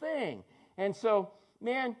beautiful thing. And so,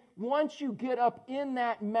 man, once you get up in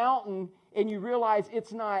that mountain and you realize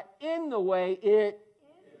it's not in the way, it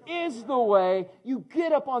is the way, you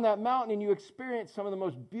get up on that mountain and you experience some of the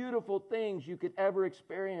most beautiful things you could ever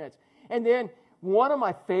experience. And then one of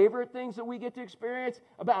my favorite things that we get to experience,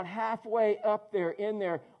 about halfway up there,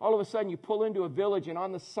 all of a sudden you pull into a village, and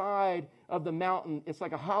on the side of the mountain, it's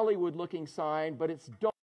like a Hollywood-looking sign, but it's Don.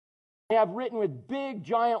 They have written with big,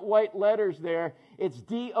 giant white letters there, it's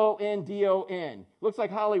D-O-N-D-O-N. Looks like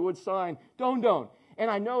Hollywood sign, Don. And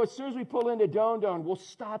I know as soon as we pull into Don, we'll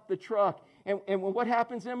stop the truck. And what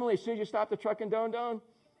happens, Emily, as soon as you stop the truck in Don?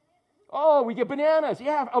 Oh, we get bananas.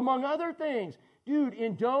 Yeah, among other things. Dude,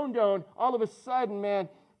 in Don, all of a sudden, man,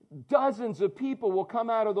 dozens of people will come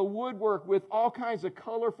out of the woodwork with all kinds of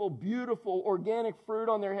colorful, beautiful, organic fruit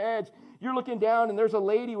on their heads. You're looking down, and there's a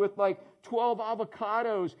lady with like 12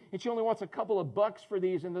 avocados, and she only wants a couple of bucks for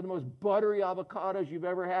these, and they're the most buttery avocados you've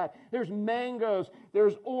ever had. There's mangoes,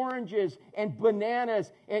 there's oranges, and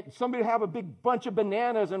bananas, and somebody will have a big bunch of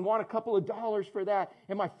bananas and want a couple of dollars for that.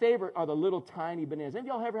 And my favorite are the little tiny bananas. Any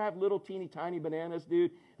of y'all ever have little teeny tiny bananas,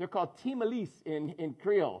 dude? They're called timalis in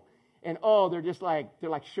Creole. And they're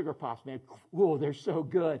like sugar pops, man. Whoa, they're so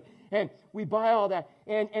good. And we buy all that.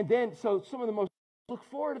 And then, so some of the most, look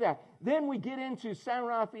forward to that. Then we get into San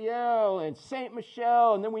Rafael and Saint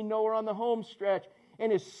Michel, and then we know we're on the home stretch.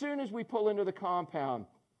 And as soon as we pull into the compound,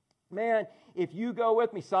 man, if you go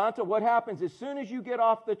with me, Santa, what happens? As soon as you get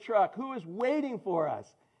off the truck, who is waiting for us?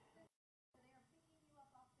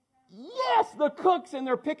 Yes, the cooks, and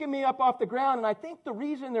they're picking me up off the ground. And I think the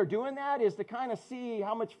reason they're doing that is to kind of see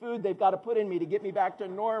how much food they've got to put in me to get me back to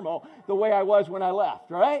normal the way I was when I left,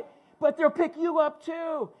 right? But they'll pick you up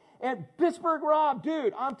too. And Pittsburgh Rob,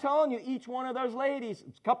 dude, I'm telling you, each one of those ladies,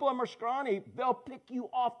 a couple of them are scrawny, they'll pick you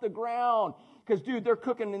off the ground. Because, dude, they're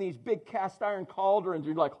cooking in these big cast iron cauldrons.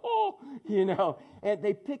 You're like, and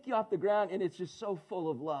they pick you off the ground, and it's just so full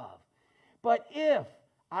of love. But if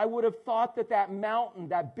I would have thought that mountain,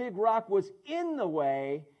 that big rock, was in the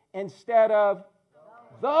way instead of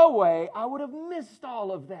the way, I would have missed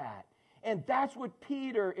all of that. And that's what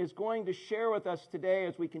Peter is going to share with us today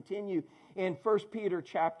as we continue in 1 Peter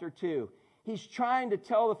chapter 2. He's trying to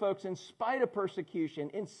tell the folks, in spite of persecution,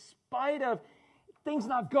 in spite of things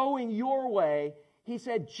not going your way, he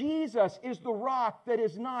said, Jesus is the rock that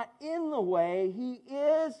is not in the way. He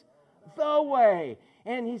is the way.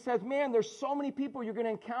 And he says, man, there's so many people you're going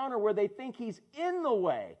to encounter where they think he's in the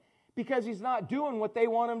way because he's not doing what they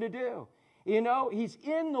want him to do. You know, he's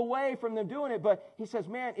in the way from them doing it. But he says,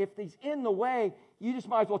 man, if he's in the way, you just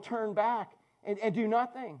might as well turn back and do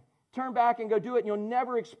nothing. Turn back and go do it, and you'll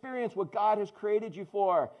never experience what God has created you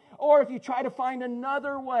for. Or if you try to find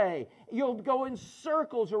another way, you'll go in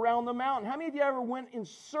circles around the mountain. How many of you ever went in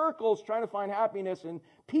circles trying to find happiness and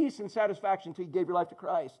peace and satisfaction until you gave your life to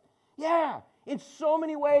Christ? Yeah, in so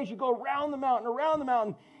many ways, you go around the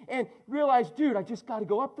mountain, and realize, dude, I just got to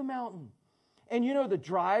go up the mountain. And you know the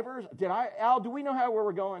drivers, Al, do we know where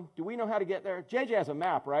we're going? Do we know how to get there? JJ has a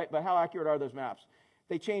map, right? But how accurate are those maps?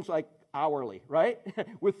 They change like hourly, right?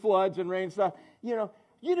 With floods and rain and stuff. You know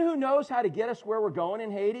who knows how to get us where we're going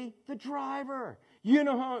in Haiti? The driver. You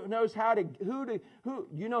know who knows how to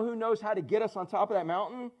get us on top of that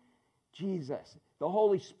mountain? Jesus. The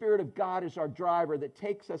Holy Spirit of God is our driver that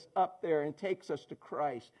takes us up there and takes us to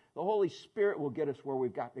Christ. The Holy Spirit will get us where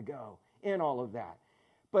we've got to go in all of that.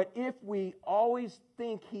 But if we always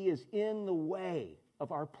think he is in the way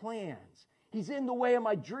of our plans, he's in the way of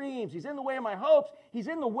my dreams, he's in the way of my hopes, he's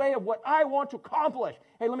in the way of what I want to accomplish.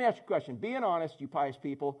 Hey, let me ask you a question. Being honest, you pious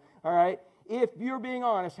people, all right? If you're being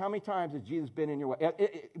honest, how many times has Jesus been in your way?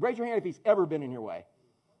 Raise your hand if he's ever been in your way.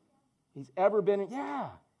 He's ever been in,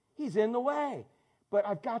 yeah, he's in the way. But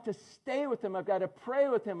I've got to stay with him. I've got to pray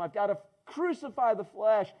with him. I've got to crucify the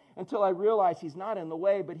flesh until I realize he's not in the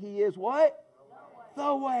way, but he is what?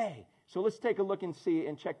 The way. So let's take a look and see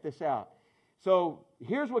and check this out. So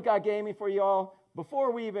here's what God gave me for y'all.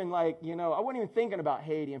 Before we even I wasn't even thinking about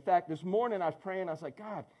Haiti. In fact, this morning I was praying. I was like,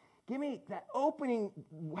 God, give me that opening,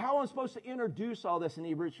 how I'm supposed to introduce all this. And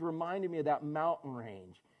he reminded me of that mountain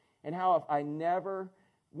range and how if I never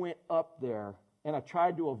went up there and I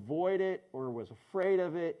tried to avoid it or was afraid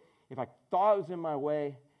of it, if I thought it was in my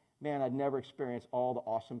way, man, I'd never experience all the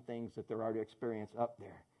awesome things that there are to experience up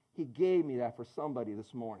there. He gave me that for somebody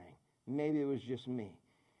this morning. Maybe it was just me.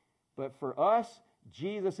 But for us,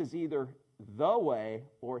 Jesus is either the way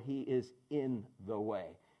or he is in the way.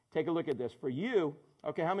 Take a look at this. For you,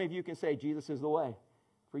 okay, how many of you can say Jesus is the way?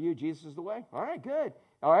 For you, Jesus is the way? All right, good.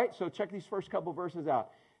 All right, so check these first couple verses out.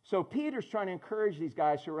 So Peter's trying to encourage these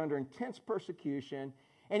guys who are under intense persecution,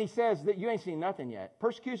 and he says that you ain't seen nothing yet.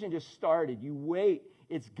 Persecution just started. You wait.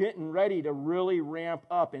 It's getting ready to really ramp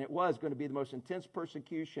up, and it was going to be the most intense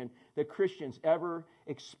persecution that Christians ever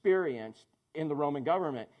experienced in the Roman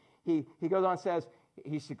government. He goes on and says,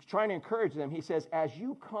 he's trying to encourage them. He says, as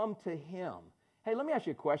you come to him. Hey, let me ask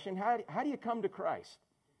you a question. How do you come to Christ?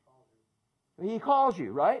 He calls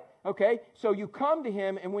you, right? Okay, so you come to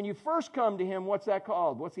him, and when you first come to him, what's that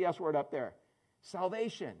called? What's the S word up there?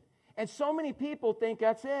 Salvation. And so many people think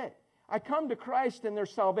that's it. I come to Christ and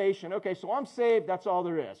there's salvation. Okay, so I'm saved, that's all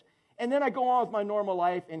there is. And then I go on with my normal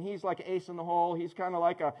life, and he's like an ace in the hole. He's kind of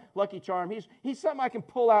like a lucky charm. He's something I can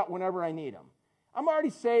pull out whenever I need him. I'm already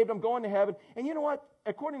saved. I'm going to heaven. And you know what?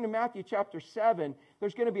 According to Matthew chapter 7,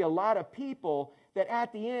 there's going to be a lot of people that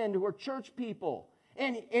at the end who are church people.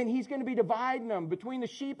 And he's going to be dividing them between the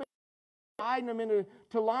sheep and dividing them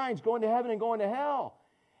into lines, going to heaven and going to hell.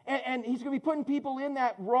 And he's going to be putting people in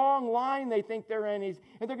that wrong line they think they're in. And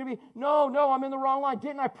they're going to be, no, I'm in the wrong line.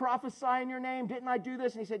 Didn't I prophesy in your name? Didn't I do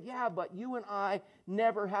this? And he said, yeah, but you and I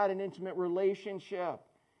never had an intimate relationship.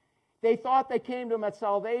 They thought they came to him at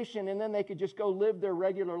salvation, and then they could just go live their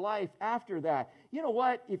regular life after that. You know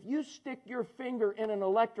what? If you stick your finger in an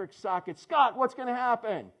electric socket, Scott, what's going to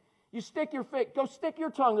happen? You stick your finger, go stick your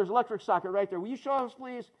tongue. There's an electric socket right there. Will you show us,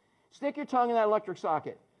 please? Stick your tongue in that electric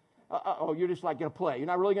socket. Oh, you're just like going to play. You're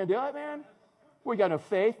not really going to do it, man? Well, you got no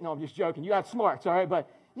faith. No, I'm just joking. You got smarts, all right? But,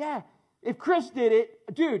 yeah, if Chris did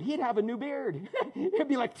it, dude, he'd have a new beard. It'd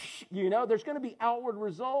be like, there's going to be outward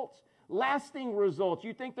results, lasting results.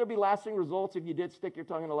 You think there'd be lasting results if you did stick your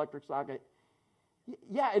tongue in an electric socket?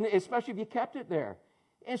 Yeah, and especially if you kept it there.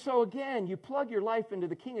 And so, again, you plug your life into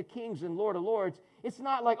the King of Kings and Lord of Lords. It's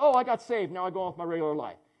not like, oh, I got saved. Now I go on with my regular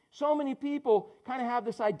life. So many people kind of have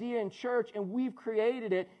this idea in church, and we've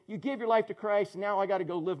created it. You give your life to Christ, and now I got to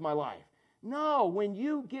go live my life. No, when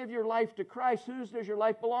you give your life to Christ, whose does your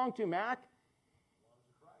life belong to, Mac?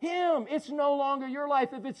 Him. It's no longer your life.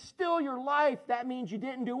 If it's still your life, that means you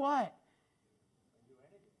didn't do what?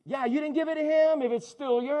 Yeah, you didn't give it to him if it's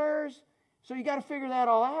still yours. So you got to figure that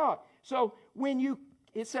all out. So when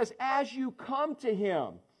it says, as you come to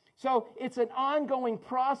him. So it's an ongoing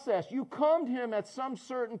process. You come to him at some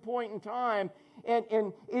certain point in time,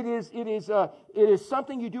 and it is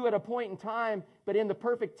something you do at a point in time, but in the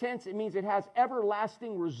perfect tense, it means it has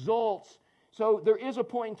everlasting results. So there is a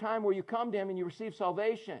point in time where you come to him and you receive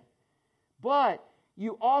salvation. But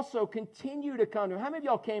you also continue to come to him. How many of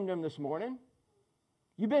y'all came to him this morning?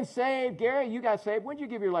 You've been saved. Gary, you got saved. When did you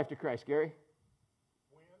give your life to Christ, Gary?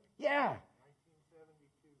 When? Yeah.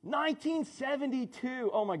 1972.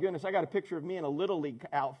 Oh my goodness, I got a picture of me in a Little League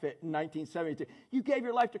outfit in 1972. You gave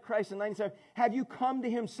your life to Christ in 1970. Have you come to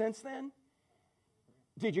him since then?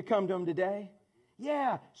 Did you come to him today?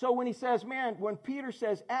 Yeah. So when he says, man, when Peter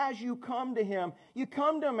says, as you come to him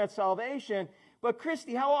at salvation. But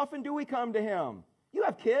Christy, how often do we come to him? You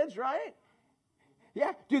have kids, right?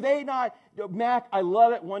 Yeah. Do they not? Mac, I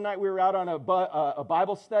love it. One night we were out on a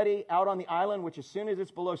Bible study out on the island, which as soon as it's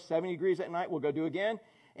below 70 degrees at night, we'll go do again.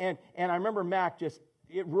 And I remember Mac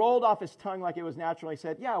it rolled off his tongue like it was natural. He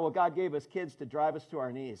said, yeah, well, God gave us kids to drive us to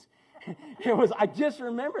our knees. I just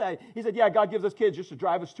remember that. He said, yeah, God gives us kids just to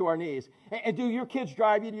drive us to our knees. And do your kids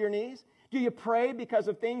drive you to your knees? Do you pray because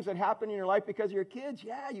of things that happen in your life because of your kids?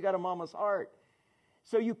 Yeah, you got a mama's heart.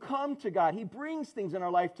 So you come to God. He brings things in our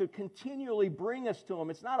life to continually bring us to him.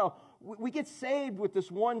 It's not we get saved with this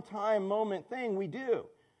one-time moment thing. We do.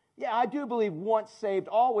 Yeah, I do believe once saved,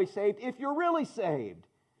 always saved, if you're really saved.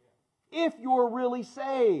 If you're really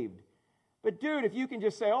saved. But dude, if you can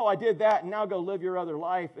just say, oh, I did that, and now go live your other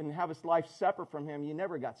life and have a life separate from him, you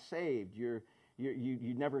never got saved. You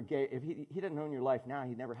never gave. If he didn't own your life now,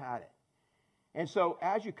 he never had it. And so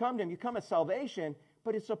as you come to him, you come at salvation,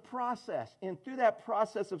 but it's a process. And through that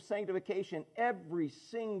process of sanctification every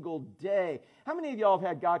single day. How many of y'all have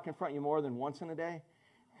had God confront you more than once in a day?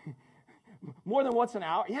 More than once an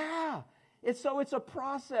hour? Yeah. It's a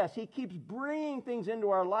process. He keeps bringing things into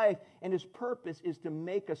our life, and his purpose is to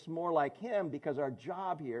make us more like him because our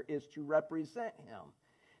job here is to represent him.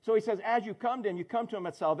 So he says, as you come to him, you come to him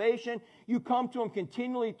at salvation. You come to him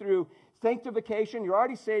continually through sanctification. You're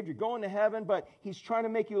already saved. You're going to heaven, but he's trying to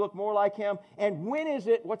make you look more like him. And when is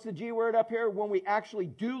it, what's the G word up here, when we actually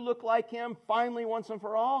do look like him, finally, once and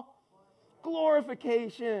for all?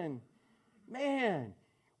 Glorification. Man.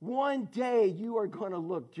 One day you are going to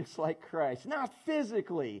look just like Christ. Not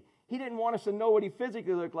physically. He didn't want us to know what he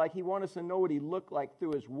physically looked like. He wanted us to know what he looked like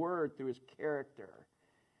through his word, through his character.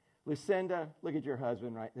 Lucinda, look at your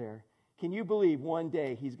husband right there. Can you believe one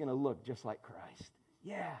day he's going to look just like Christ?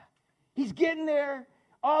 Yeah. He's getting there.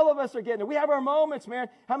 All of us are getting there. We have our moments, man.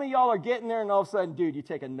 How many of y'all are getting there and all of a sudden, dude, you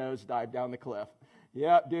take a nosedive down the cliff?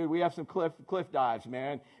 Yeah, dude, we have some cliff dives,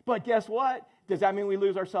 man. But guess what? Does that mean we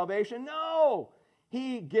lose our salvation? No.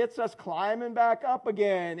 He gets us climbing back up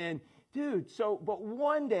again. And dude, but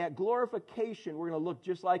one day at glorification, we're going to look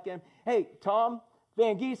just like him. Hey, Tom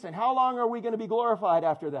Van Giesen, how long are we going to be glorified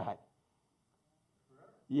after that?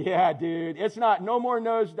 Yeah, dude. It's no more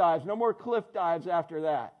nosedives, no more cliff dives after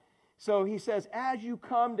that. So he says, as you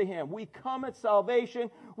come to him, we come at salvation,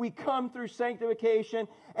 we come through sanctification,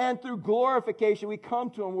 and through glorification, we come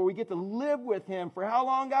to him where we get to live with him for how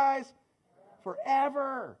long, guys?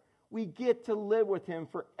 Forever. We get to live with him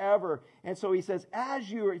forever. And so he says, if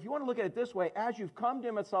you want to look at it this way, as you've come to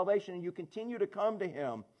him at salvation and you continue to come to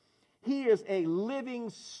him, he is a living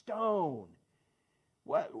stone.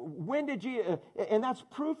 When did you, and that's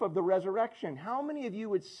proof of the resurrection. How many of you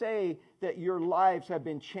would say that your lives have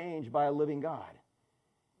been changed by a living God?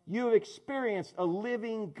 You have experienced a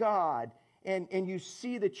living God, and you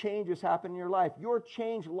see the changes happen in your life. Your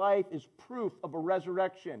changed life is proof of a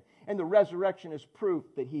resurrection. And the resurrection is proof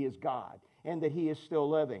that he is God and that he is still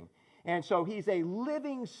living. And so he's a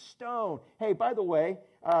living stone. Hey, by the way,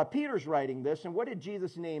 Peter's writing this, and what did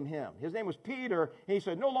Jesus name him? His name was Peter, and he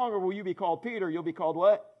said, no longer will you be called Peter, you'll be called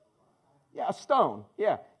what? Yeah, a stone.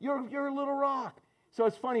 Yeah, you're a little rock. So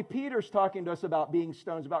it's funny, Peter's talking to us about being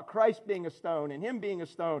stones, about Christ being a stone and him being a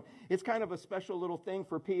stone. It's kind of a special little thing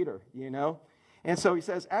for Peter, you know. And so he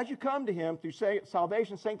says, as you come to him through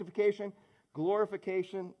salvation, sanctification,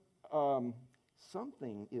 glorification,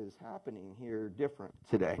 something is happening here different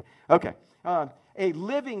today. Okay. A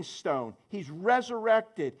living stone. He's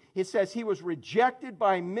resurrected. It says he was rejected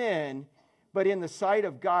by men, but in the sight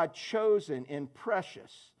of God chosen and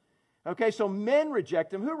precious. Okay, so men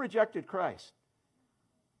reject him. Who rejected Christ?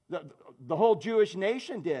 The whole Jewish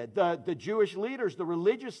nation did. The Jewish leaders, the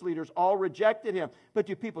religious leaders all rejected him. But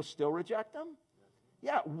do people still reject him?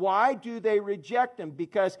 Yeah. Why do they reject him?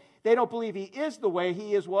 Because they don't believe he is the way.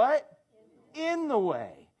 He is what? In the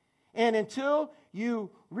way. And until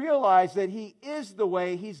you realize that he is the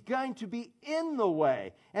way, he's going to be in the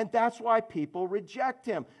way. And that's why people reject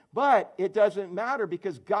him. But it doesn't matter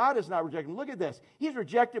because God is not rejected him. Look at this. He's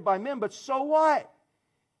rejected by men, but so what?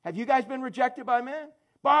 Have you guys been rejected by men?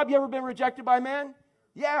 Bob, you ever been rejected by men?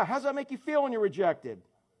 Yeah. How does that make you feel when you're rejected?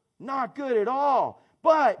 Not good at all.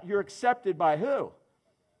 But you're accepted by who?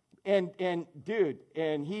 And dude,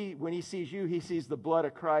 and when he sees you, he sees the blood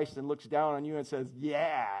of Christ and looks down on you and says,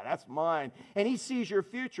 yeah, that's mine. And he sees your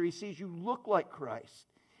future. He sees you look like Christ.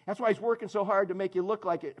 That's why he's working so hard to make you look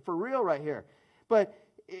like it for real right here. But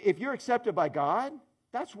if you're accepted by God,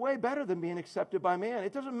 that's way better than being accepted by man.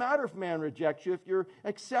 It doesn't matter if man rejects you if you're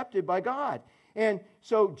accepted by God. And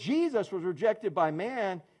so Jesus was rejected by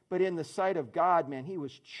man, but in the sight of God, man, he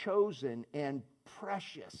was chosen and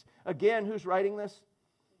precious. Again, who's writing this?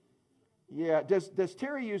 Yeah, does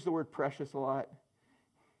Terry use the word precious a lot?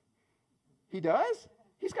 He does?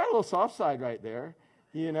 He's got a little soft side right there,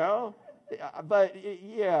 you know? But,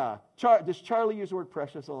 yeah. Does Charlie use the word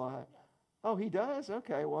precious a lot? Oh, he does?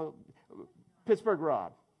 Okay, well, Pittsburgh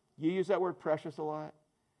Rob, you use that word precious a lot?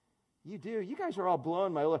 You do. You guys are all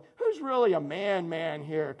blowing my look. Who's really a man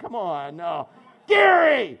here? Come on, no.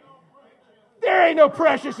 Gary! There ain't no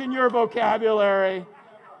precious in your vocabulary.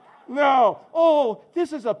 No. Oh,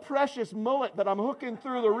 this is a precious mullet that I'm hooking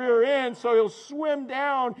through the rear end so he'll swim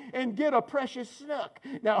down and get a precious snook.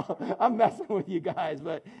 Now, I'm messing with you guys,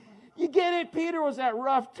 but you get it? Peter was that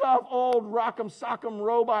rough, tough, old rock'em sock'em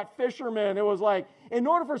robot fisherman. It was like, in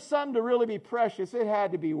order for something to really be precious, it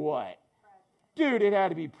had to be what? Dude, it had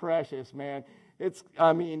to be precious, man.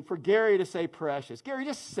 For Gary to say precious. Gary,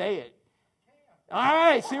 just say it. All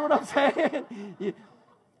right, see what I'm saying?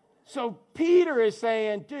 So Peter is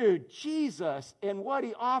saying, dude, Jesus and what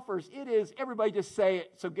he offers, it is, everybody just say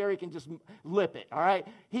it so Gary can just lip it, all right?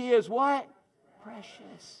 He is what?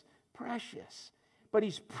 Precious. Precious. But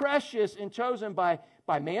he's precious and chosen by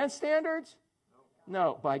man's standards?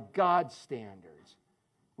 No, by God's standards.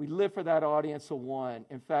 We live for that audience of one.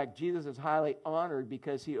 In fact, Jesus is highly honored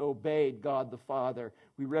because he obeyed God the Father.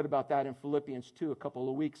 We read about that in Philippians 2 a couple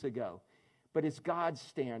of weeks ago. But it's God's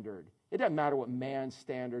standard. It doesn't matter what man's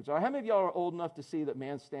standards are. How many of y'all are old enough to see that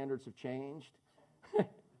man's standards have changed?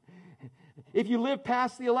 If you live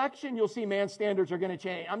past the election, you'll see man's standards are going to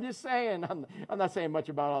change. I'm just saying, I'm not saying much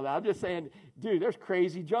about all that. I'm just saying, dude, there's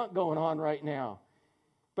crazy junk going on right now.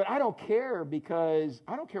 But I don't care because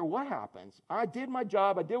I don't care what happens. I did my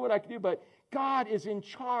job. I did what I could do. But God is in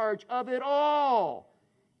charge of it all.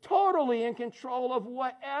 Totally in control of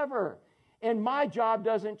whatever. And my job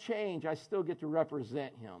doesn't change. I still get to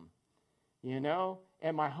represent him. You know?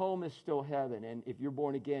 And my home is still heaven. And if you're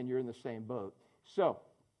born again, you're in the same boat. So,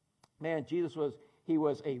 man, Jesus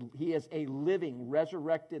he is a living,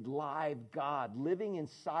 resurrected, live God, living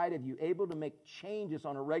inside of you, able to make changes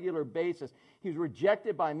on a regular basis. He was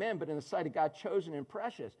rejected by men, but in the sight of God, chosen and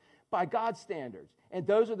precious by God's standards. And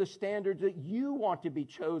those are the standards that you want to be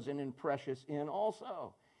chosen and precious in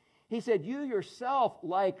also. He said, you yourself,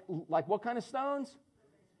 like what kind of stones?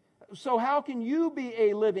 So how can you be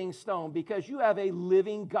a living stone? Because you have a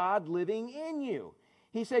living God living in you.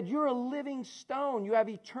 He said, you're a living stone. You have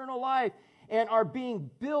eternal life and are being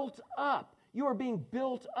built up. You are being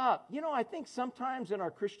built up. You know, I think sometimes in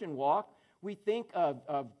our Christian walk, we think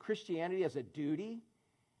of Christianity as a duty.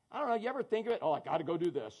 I don't know, you ever think of it? Oh, I got to go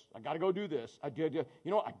do this. I got to go do this. I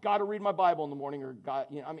got to read my Bible in the morning. Or God,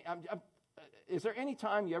 is there any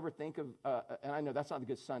time you ever think of, and I know that's not a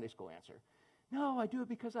good Sunday school answer. No, I do it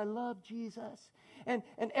because I love Jesus. And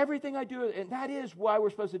everything I do, and that is why we're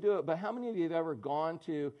supposed to do it. But how many of you have ever gone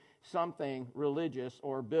to something religious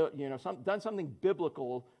or done something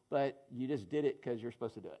biblical, but you just did it because you're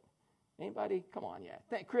supposed to do it? Anybody? Come on,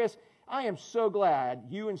 yeah. Chris, I am so glad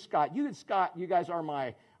you and Scott, you guys are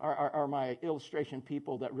my illustration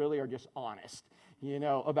people that really are just honest,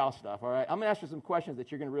 about stuff, all right? I'm going to ask you some questions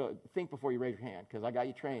that you're going to really think before you raise your hand because I got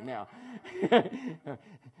you trained now.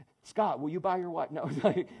 Scott, will you buy your wife? No,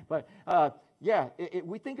 but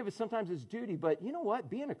we think of it sometimes as duty, but you know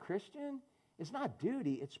what? Being a Christian is not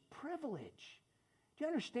duty, it's privilege. Do you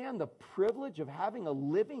understand the privilege of having a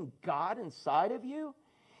living God inside of you?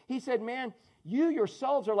 He said, man, you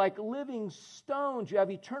yourselves are like living stones. You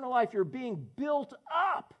have eternal life. You're being built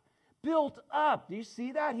up. Built up. Do you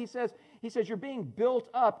see that? He says you're being built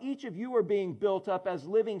up. Each of you are being built up as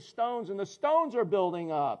living stones, and the stones are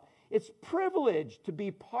building up. It's privilege to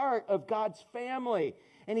be part of God's family.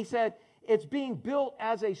 And he said, it's being built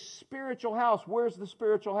as a spiritual house. Where's the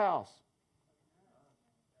spiritual house?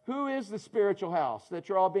 Who is the spiritual house that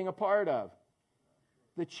you're all being a part of?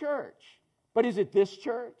 The church. But is it this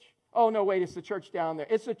church? Oh, no, wait, it's the church down there.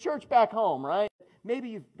 It's the church back home, right? maybe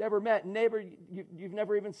you've never met, neighbor you've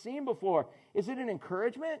never even seen before. Is it an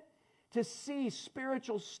encouragement to see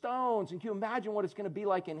spiritual stones? And can you imagine what it's going to be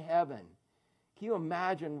like in heaven? Can you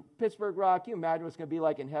imagine, Pittsburgh Rock, can you imagine what it's going to be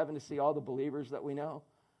like in heaven to see all the believers that we know?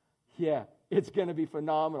 Yeah, it's going to be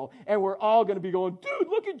phenomenal. And we're all going to be going, dude,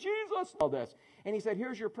 look at Jesus. All this. And he said,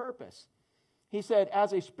 here's your purpose. He said,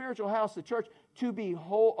 as a spiritual house, the church, to be a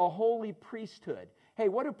holy priesthood. Hey,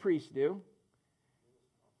 what do priests do?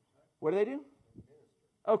 What do?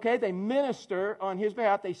 Okay, they minister on his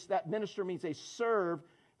behalf. That minister means they serve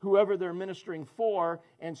whoever they're ministering for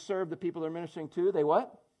and serve the people they're ministering to. They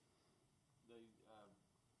what? They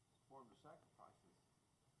perform the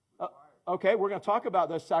sacrifices. Okay, we're going to talk about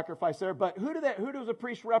those sacrifices there. But who does a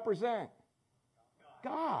priest represent?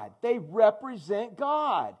 God. They represent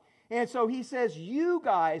God. And so he says, you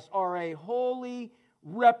guys are a holy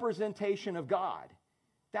representation of God.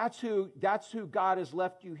 That's who God has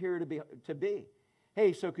left you here to be.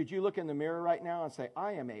 Hey, so could you look in the mirror right now and say,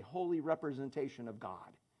 I am a holy representation of God?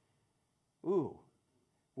 Ooh,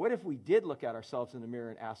 what if we did look at ourselves in the mirror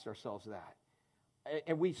and asked ourselves that?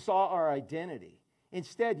 And we saw our identity.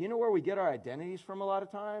 Instead, you know where we get our identities from a lot of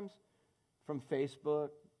times? From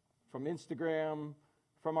Facebook, from Instagram,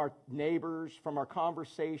 from our neighbors, from our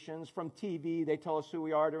conversations, from TV. They tell us who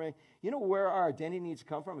we are. You know where our identity needs to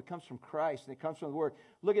come from? It comes from Christ, and it comes from the Word.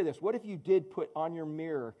 Look at this. What if you did put on your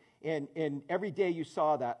mirror, and every day you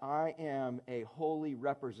saw that, I am a holy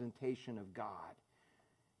representation of God.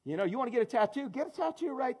 You know, you want to get a tattoo? Get a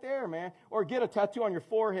tattoo right there, man. Or get a tattoo on your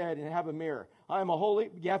forehead and have a mirror. I am a holy...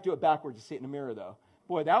 You have to do it backwards to see it in the mirror, though.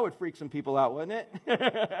 Boy, that would freak some people out, wouldn't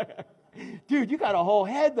it? Dude, you got a whole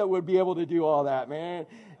head that would be able to do all that, man.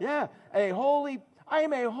 Yeah, I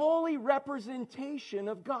am a holy representation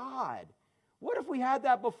of God. What if we had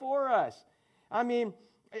that before us? I mean,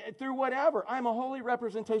 through whatever. I'm a holy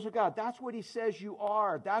representation of God. That's what he says you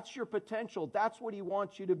are. That's your potential. That's what he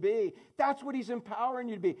wants you to be. That's what he's empowering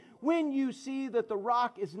you to be. When you see that the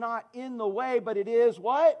rock is not in the way, but it is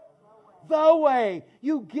what? The way.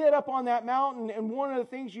 You get up on that mountain, and one of the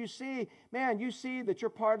things you see, man, you see that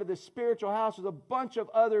you're part of this spiritual house with a bunch of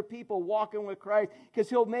other people walking with Christ,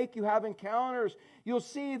 because he'll make you have encounters. You'll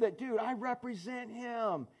see that, dude, I represent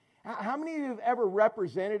him. How many of you have ever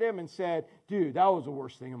represented him and said, dude, that was the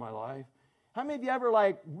worst thing in my life? How many of you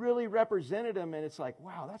ever really represented him and it's like,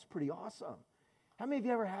 wow, that's pretty awesome? How many of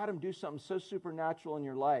you ever had him do something so supernatural in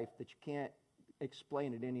your life that you can't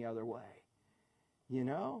explain it any other way? You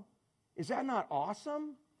know? Is that not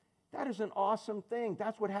awesome? That is an awesome thing.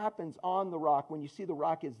 That's what happens on the rock when you see the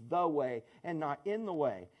rock is the way and not in the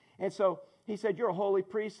way. And so he said, you're a holy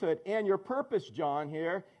priesthood. And your purpose, John,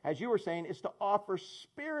 here, as you were saying, is to offer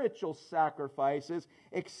spiritual sacrifices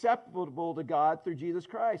acceptable to God through Jesus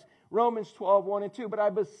Christ. Romans 12, 1 and 2. But I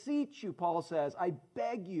beseech you, Paul says, I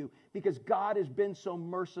beg you, because God has been so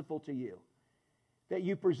merciful to you, that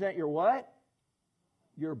you present your what?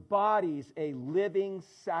 Your body's a living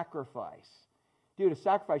sacrifice. Dude, a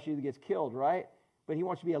sacrifice usually gets killed, right? But he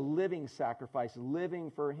wants you to be a living sacrifice,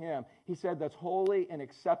 living for him. He said that's holy and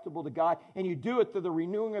acceptable to God. And you do it through the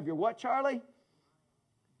renewing of your what, Charlie?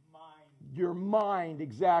 Mind. Your mind,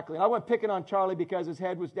 exactly. And I went picking on Charlie because his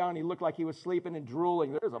head was down. He looked like he was sleeping and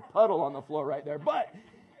drooling. There's a puddle on the floor right there. But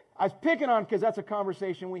I was picking on because that's a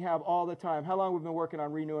conversation we have all the time. How long we've been working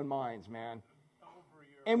on renewing minds, man?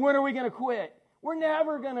 And when are we going to quit? We're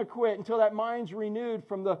never going to quit until that mind's renewed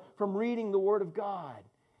from reading the Word of God.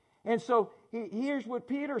 And so here's what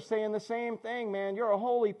Peter's saying, the same thing, man. You're a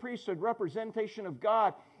holy priesthood, representation of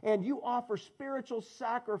God, and you offer spiritual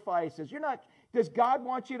sacrifices. Does God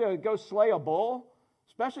want you to go slay a bull?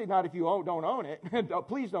 Especially not if you don't own it.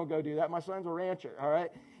 Please don't go do that. My son's a rancher, all right?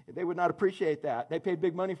 They would not appreciate that. They paid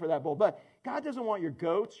big money for that bull. But God doesn't want your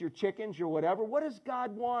goats, your chickens, your whatever. What does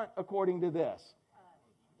God want according to this?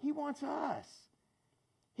 He wants us.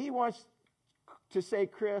 He wants to say,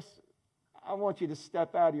 Chris, I want you to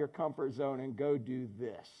step out of your comfort zone and go do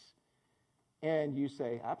this. And you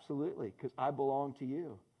say, absolutely, because I belong to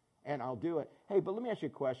you, and I'll do it. Hey, but let me ask you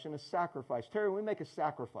a question, a sacrifice. Terry, when we make a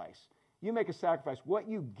sacrifice, you make a sacrifice. What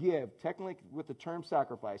you give, technically with the term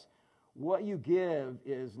sacrifice, what you give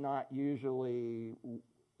is not usually,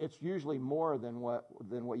 it's usually more than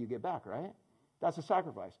what you get back, right? That's a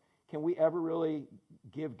sacrifice. Can we ever really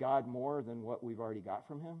give God more than what we've already got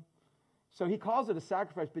from him? So he calls it a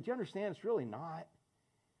sacrifice, but you understand it's really not.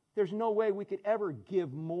 There's no way we could ever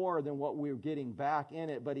give more than what we're getting back in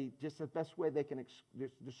it, but just the best way they can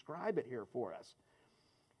describe it here for us.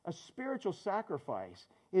 A spiritual sacrifice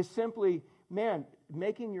is simply, man,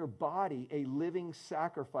 making your body a living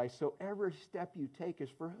sacrifice. So every step you take is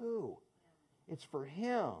for who? It's for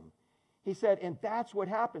him. He said, and that's what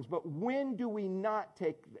happens. But when do we not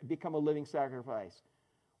become a living sacrifice?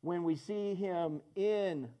 When we see him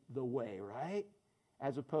in the way, right?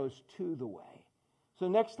 As opposed to the way. So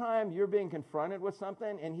next time you're being confronted with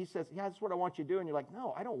something and he says, yeah, that's what I want you to do. And you're like,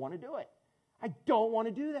 no, I don't want to do it. I don't want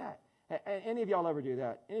to do that. Any of y'all ever do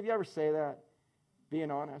that? Any of you ever say that?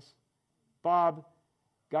 Being honest. Bob,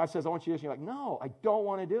 God says, I want you to do this. And you're like, no, I don't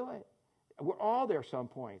want to do it. We're all there some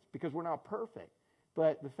points because we're not perfect.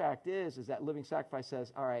 But the fact is that living sacrifice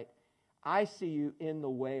says, all right, I see you in the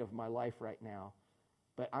way of my life right now,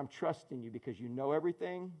 but I'm trusting you because you know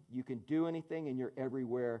everything, you can do anything, and you're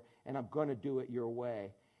everywhere, and I'm going to do it your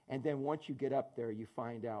way. And then once you get up there, you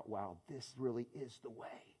find out, wow, this really is the way.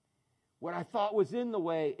 What I thought was in the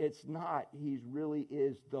way, it's not. He really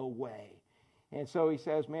is the way. And so he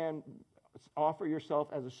says, man, offer yourself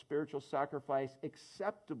as a spiritual sacrifice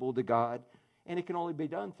acceptable to God, and it can only be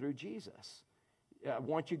done through Jesus.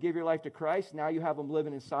 Once you give your life to Christ, now you have him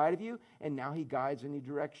living inside of you, and now he guides and he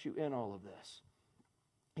directs you in all of this.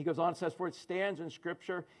 He goes on and says, for it stands in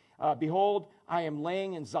Scripture, behold, I am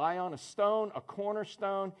laying in Zion a stone, a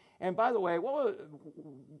cornerstone. And by the way,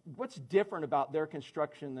 what's different about their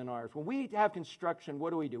construction than ours? When we have construction,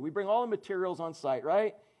 what do? We bring all the materials on site,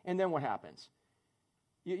 right? And then what happens?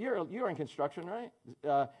 You're in construction, right?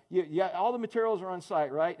 All the materials are on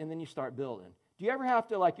site, right? And then you start building. Do you ever have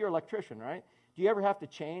to, like, you're an electrician, right? Do you ever have to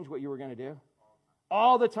change what you were going to do?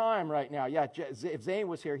 All the time right now. Yeah, if Zane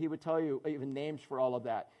was here, he would tell you even names for all of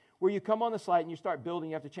that. Where you come on the site and you start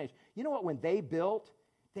building, you have to change. You know what? When they built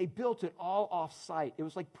it all off-site. It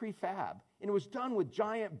was like prefab. And it was done with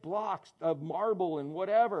giant blocks of marble and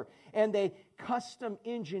whatever. And they custom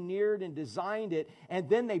engineered and designed it. And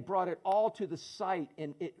then they brought it all to the site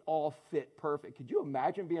and it all fit perfect. Could you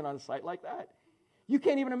imagine being on a site like that? You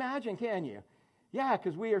can't even imagine, can you? Yeah,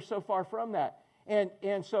 because we are so far from that.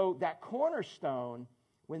 And so that cornerstone,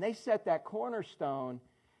 when they set that cornerstone,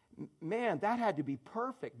 man, that had to be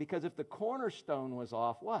perfect. Because if the cornerstone was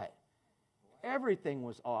off, what? Everything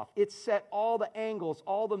was off. It set all the angles,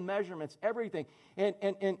 all the measurements, everything. And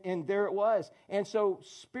there it was. And so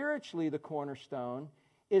spiritually, the cornerstone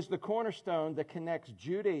is the cornerstone that connects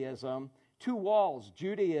Judaism, two walls,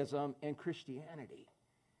 Judaism and Christianity.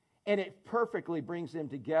 And it perfectly brings them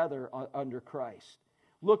together under Christ.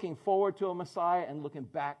 Looking forward to a Messiah and looking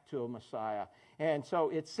back to a Messiah. And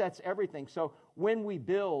so it sets everything. So when we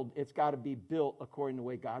build, it's got to be built according to the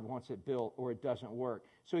way God wants it built, or it doesn't work.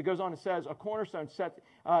 So he goes on and says, a cornerstone set,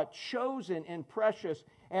 chosen and precious,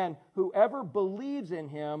 and whoever believes in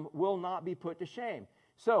him will not be put to shame.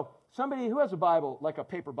 So somebody who has a Bible, like a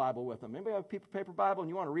paper Bible with them. Anybody have a paper Bible and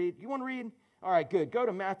you want to read? You want to read? All right, good. Go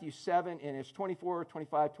to Matthew 7, and it's 24,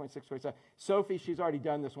 25, 26, 27. Sophie, she's already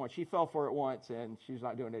done this once. She fell for it once, and she's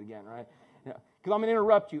not doing it again, right? Because I'm going to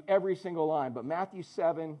interrupt you every single line. But Matthew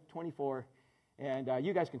 7, 24, and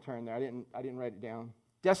you guys can turn there. I didn't write it down.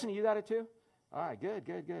 Destiny, you got it too? All right, good.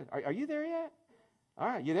 Are you there yet? All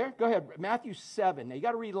right, you there? Go ahead. Matthew 7. Now, you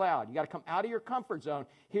got to read loud. You got to come out of your comfort zone.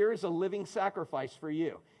 Here is a living sacrifice for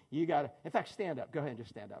you. You got to, in fact, stand up. Go ahead and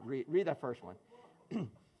just stand up. Read that first one.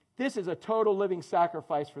 This is a total living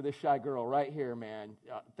sacrifice for this shy girl right here, man.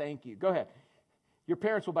 Thank you. Go ahead. Your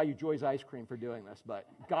parents will buy you Joy's ice cream for doing this, but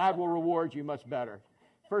God will reward you much better.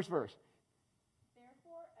 First verse.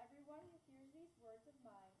 Therefore, everyone who hears these words of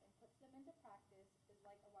mine and puts them into practice is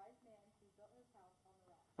like a wise man who built his house on the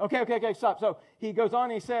rock. Okay, stop. So he goes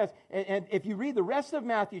on and he says, and if you read the rest of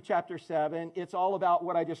Matthew chapter 7, it's all about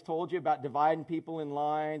what I just told you about dividing people in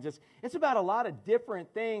lines. It's about a lot of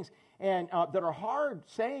different things and that are hard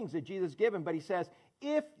sayings that Jesus given. But he says,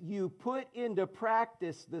 if you put into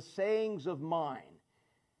practice the sayings of mine.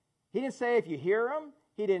 He didn't say if you hear them.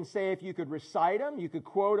 He didn't say if you could recite them, you could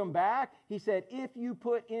quote them back. He said, if you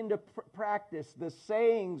put into practice the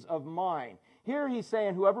sayings of mine. Here he's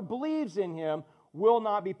saying whoever believes in him will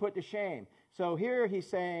not be put to shame. So here he's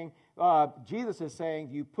saying, Jesus is saying,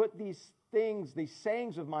 you put these things, these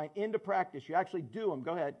sayings of mine into practice. You actually do them.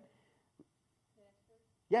 Go ahead.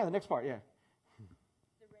 Yeah, the next part, yeah.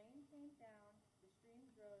 The rain came down, the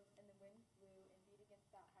streams rose, and the wind blew and beat against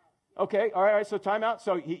that house. Okay, all right, so time out.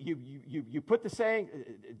 So you put the saying,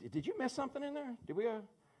 did you miss something in there? Did we?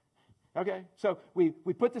 Okay, so we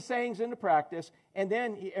put the sayings into practice, and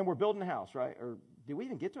we're building a house, right? Or did we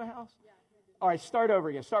even get to a house? Yeah. All right, start over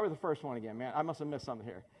again. Start with the first one again, man. I must have missed something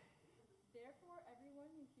here. Therefore, everyone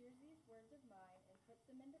who hears these words of mine and puts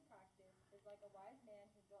them into practice is like a wise man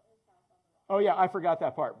who built his house on the rock. Oh, yeah, I forgot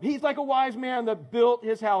that part. He's like a wise man that built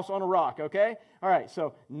his house on a rock, okay? All right,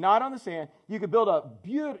 so not on the sand. You could build a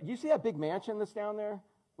beautiful, you see that big mansion that's down there?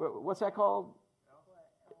 What's that called?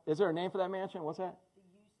 Is there a name for that mansion? What's that?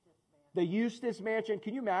 The Eustace Mansion,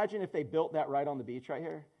 can you imagine if they built that right on the beach right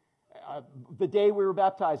here? The day we were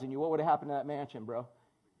baptizing you, what would have happened to that mansion, bro?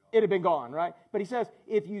 It'd have been gone, right? But he says,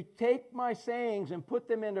 if you take my sayings and put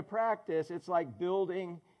them into practice, it's like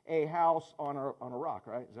building a house on a rock,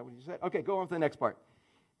 right? Is that what you said? Okay, go on to the next part.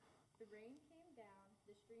 The rain came down,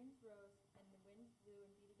 the streams rose, and the winds blew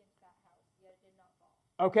and beat against that house, yet it did not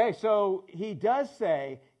fall. Okay, so he does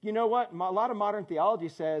say, you know what? A lot of modern theology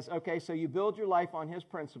says, okay, so you build your life on his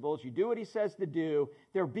principles. You do what he says to do.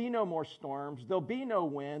 There'll be no more storms. There'll be no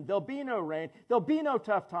wind. There'll be no rain. There'll be no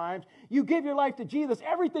tough times. You give your life to Jesus.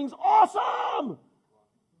 Everything's awesome.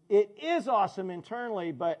 It is awesome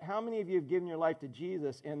internally, but how many of you have given your life to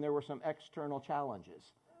Jesus and there were some external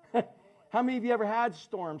challenges? How many of you ever had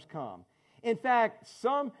storms come? In fact,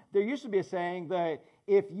 there used to be a saying that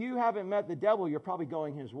if you haven't met the devil, you're probably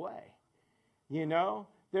going his way. You know,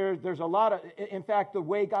 there's a lot of, in fact, the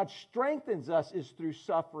way God strengthens us is through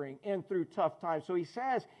suffering and through tough times. So he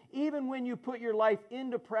says, even when you put your life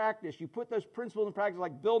into practice, you put those principles in practice,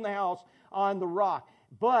 like building a house on the rock.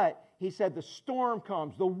 But he said the storm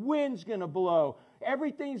comes, the wind's going to blow,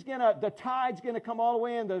 the tide's going to come all the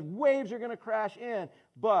way in, the waves are going to crash in.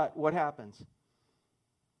 But what happens?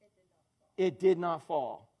 It did not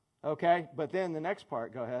fall. Okay? But then the next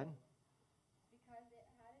part, go ahead. Because it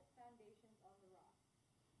had its foundations on the rock.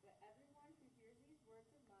 But everyone who hears these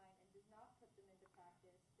words of mine and does not put them into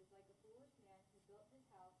practice is like a foolish man who built his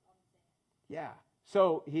house on the sand. Yeah.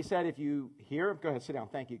 So he said if you hear, go ahead, sit down.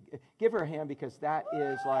 Thank you. Give her a hand because that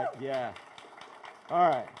is like, yeah. All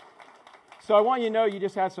right. So I want you to know you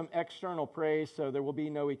just had some external praise, so there will be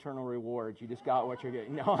no eternal rewards. You just got what you're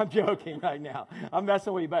getting. No, I'm joking right now. I'm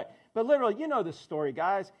messing with you. But literally, you know the story,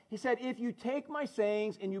 guys. He said, if you take my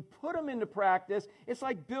sayings and you put them into practice, it's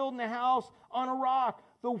like building a house on a rock.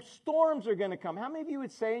 The storms are going to come. How many of you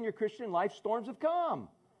would say in your Christian life, storms have come?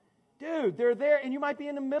 Dude, they're there, and you might be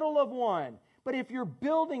in the middle of one. But if you're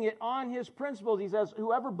building it on his principles, he says,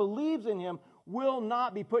 whoever believes in him will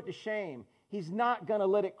not be put to shame. He's not going to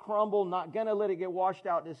let it crumble, not going to let it get washed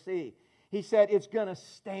out to sea. He said it's going to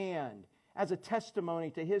stand as a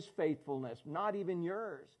testimony to his faithfulness, not even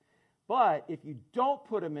yours. But if you don't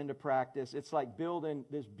put them into practice, it's like building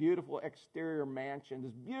this beautiful exterior mansion,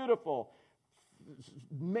 this beautiful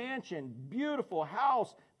mansion, beautiful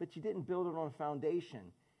house, but you didn't build it on a foundation.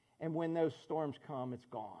 And when those storms come, it's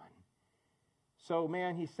gone. So,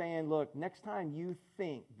 man, he's saying, look, next time you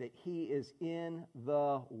think that he is in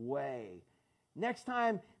the way, next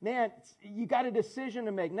time, man, you got a decision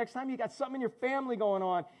to make. Next time you got something in your family going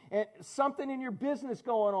on and something in your business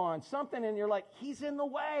going on, something, and you're like, he's in the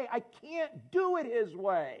way. I can't do it his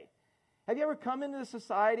way. Have you ever come into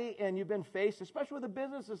society and you've been faced, especially with a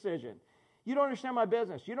business decision? You don't understand my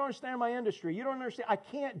business. You don't understand my industry. You don't understand. I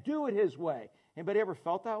can't do it his way. Anybody ever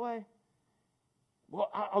felt that way? Well,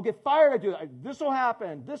 I'll get fired. I do that. This will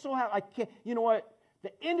happen. This will happen. I can't. You know what?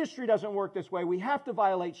 The industry doesn't work this way. We have to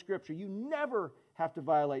violate Scripture. You never have to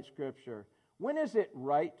violate Scripture. When is it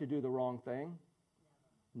right to do the wrong thing?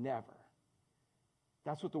 Never.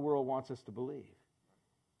 That's what the world wants us to believe.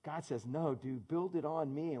 God says, no, dude, build it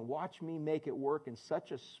on me and watch me make it work in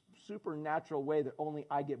such a supernatural way that only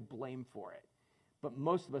I get blamed for it. But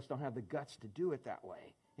most of us don't have the guts to do it that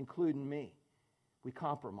way, including me. We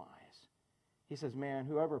compromise. He says, man,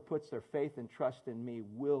 whoever puts their faith and trust in me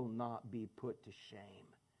will not be put to shame.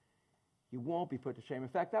 You won't be put to shame. In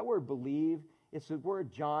fact, that word believe, it's the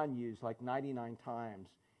word John used like 99 times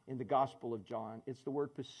in the Gospel of John. It's the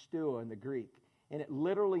word pisteuo in the Greek. And it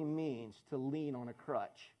literally means to lean on a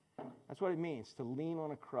crutch. That's what it means, to lean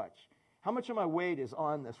on a crutch. How much of my weight is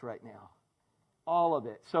on this right now? All of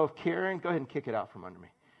it. So if Karen, go ahead and kick it out from under me.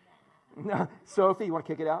 No, Sophie, you want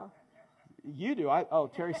to kick it out? You do.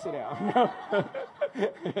 Terry, sit down.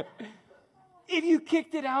 If you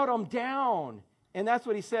kicked it out, I'm down. And that's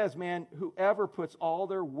what he says, man. Whoever puts all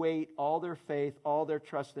their weight, all their faith, all their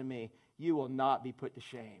trust in me, you will not be put to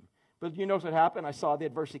shame. But you know what happened? I saw the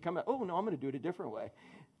adversity coming. Oh, no, I'm going to do it a different way.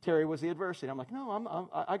 Terry was the adversity. I'm like, no,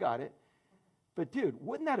 I got it. But, dude,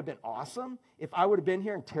 wouldn't that have been awesome if I would have been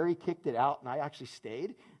here and Terry kicked it out and I actually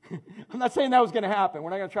stayed? I'm not saying that was going to happen. We're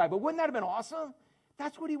not going to try. But wouldn't that have been awesome?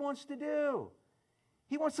 That's what he wants to do.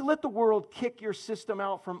 He wants to let the world kick your system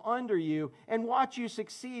out from under you and watch you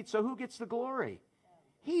succeed. So who gets the glory?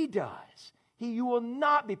 He does. You will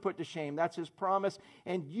not be put to shame. That's his promise.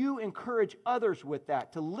 And you encourage others with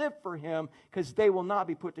that, to live for him, because they will not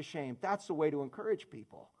be put to shame. That's the way to encourage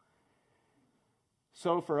people.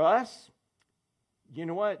 So for us, you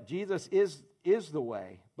know what? Jesus is the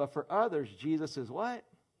way. But for others, Jesus is what?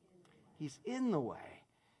 He's in the way.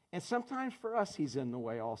 And sometimes for us, he's in the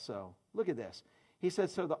way also. Look at this. He said,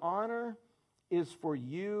 so the honor is for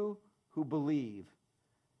you who believe.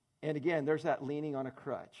 And again, there's that leaning on a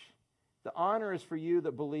crutch. The honor is for you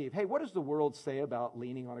that believe. Hey, what does the world say about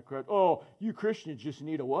leaning on a crutch? Oh, you Christians just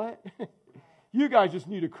need a what? You guys just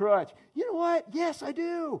need a crutch. You know what? Yes, I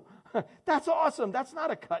do. That's awesome. That's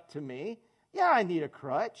not a cut to me. Yeah, I need a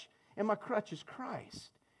crutch. And my crutch is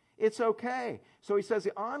Christ. It's okay. So he says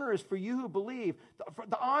the honor is for you who believe.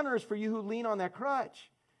 The honor is for you who lean on that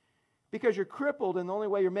crutch. Because you're crippled and the only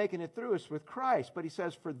way you're making it through is with Christ. But he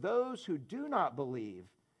says for those who do not believe,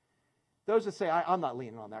 those that say, I'm not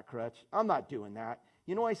leaning on that crutch. I'm not doing that.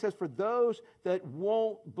 You know what he says? For those that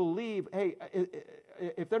won't believe, hey,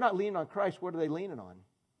 if they're not leaning on Christ, what are they leaning on?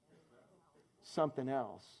 Something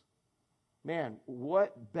else. Man,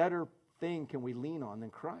 what better thing can we lean on than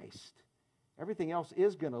Christ? Everything else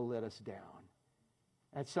is going to let us down.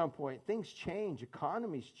 At some point, things change.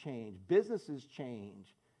 Economies change. Businesses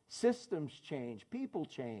change. Systems change. People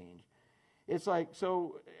change. It's like,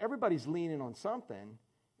 so everybody's leaning on something.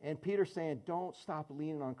 And Peter's saying, don't stop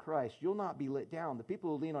leaning on Christ. You'll not be let down. The people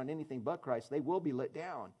who lean on anything but Christ, they will be let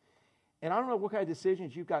down. And I don't know what kind of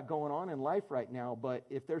decisions you've got going on in life right now, but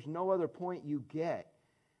if there's no other point you get,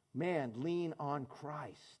 man, lean on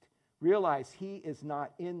Christ. Realize he is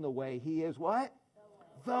not in the way. He is what?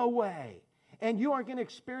 The way. And you aren't going to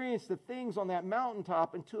experience the things on that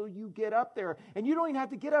mountaintop until you get up there. And you don't even have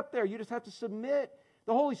to get up there. You just have to submit.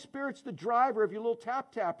 The Holy Spirit's the driver of your little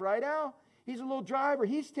tap-tap, right, Al? He's a little driver.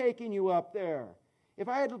 He's taking you up there. If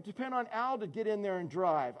I had to depend on Al to get in there and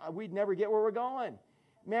drive, we'd never get where we're going.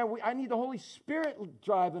 Man, I need the Holy Spirit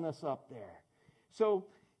driving us up there. So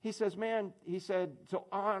he says, so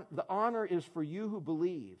the honor is for you who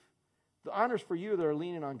believe. The honor is for you that are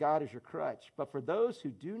leaning on God as your crutch. But for those who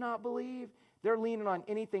do not believe, they're leaning on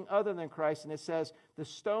anything other than Christ. And it says, the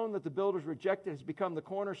stone that the builders rejected has become the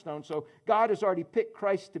cornerstone. So God has already picked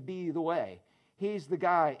Christ to be the way. He's the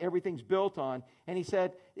guy everything's built on. And he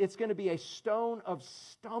said, it's going to be a stone of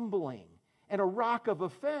stumbling and a rock of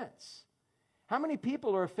offense. How many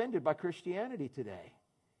people are offended by Christianity today?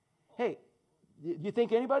 Hey, you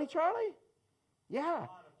think anybody, Charlie? Yeah.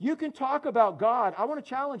 You can talk about God. I want to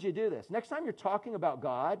challenge you to do this. Next time you're talking about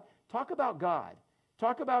God, talk about God.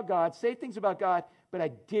 Talk about God. Say things about God. But I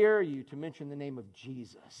dare you to mention the name of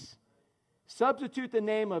Jesus. Substitute the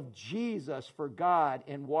name of Jesus for God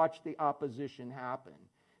and watch the opposition happen.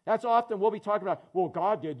 That's often we'll be talking about, well,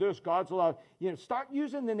 God did this, God's allowed. Start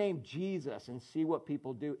using the name Jesus and see what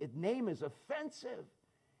people do. The name is offensive.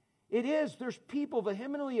 It is. There's people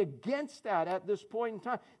vehemently against that at this point in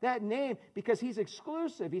time. That name, because he's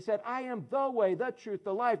exclusive. He said, I am the way, the truth,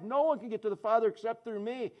 the life. No one can get to the Father except through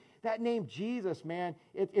me. That name Jesus, man,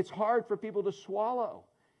 it's hard for people to swallow.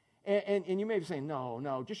 And you may be saying,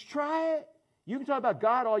 no, just try it. You can talk about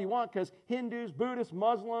God all you want because Hindus, Buddhists,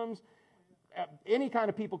 Muslims, any kind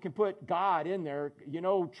of people can put God in there.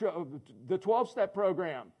 The 12-step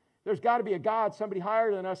program. There's got to be a God, somebody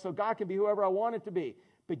higher than us, so God can be whoever I want it to be.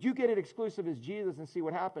 But you get it exclusive as Jesus and see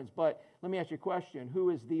what happens. But let me ask you a question.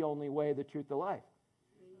 Who is the only way, the truth, the life?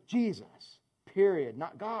 Jesus. Period.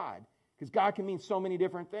 Not God. Because God can mean so many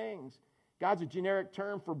different things. God's a generic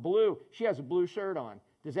term for blue. She has a blue shirt on.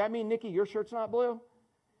 Does that mean, Nikki, your shirt's not blue?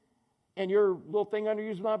 And your little thing under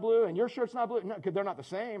you is not blue? And your shirt's not blue? No, because they're not the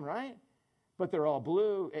same, right? But they're all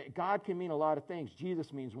blue. God can mean a lot of things.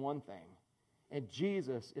 Jesus means one thing. And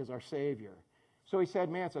Jesus is our Savior. So he said,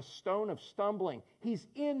 man, it's a stone of stumbling. He's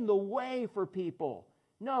in the way for people.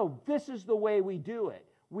 No, this is the way we do it.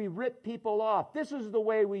 We rip people off. This is the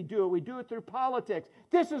way we do it. We do it through politics.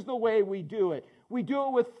 This is the way we do it. We do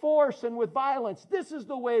it with force and with violence. This is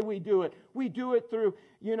the way we do it. We do it through,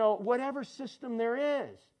 whatever system there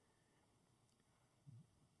is.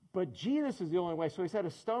 But Jesus is the only way. So he said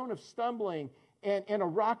a stone of stumbling and a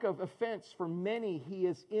rock of offense. For many, he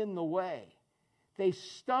is in the way. They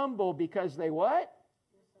stumble because they what?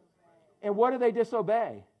 Disobey. And what do they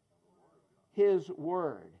disobey? His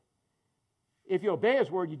word. If you obey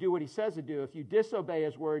his word, you do what he says to do. If you disobey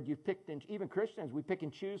his word, you've picked and even Christians, we pick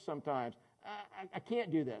and choose sometimes. I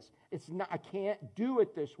can't do this. I can't do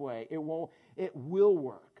it this way. It will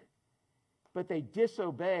work. But they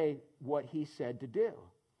disobey what he said to do.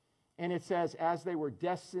 And it says, as they were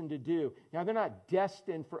destined to do. Now, they're not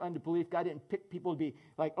destined for unbelief. God didn't pick people to be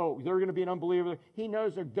like, oh, they're going to be an unbeliever. He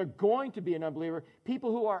knows they're going to be an unbeliever.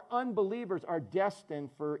 People who are unbelievers are destined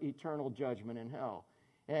for eternal judgment in hell.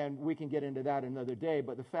 And we can get into that another day.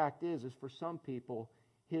 But the fact is for some people,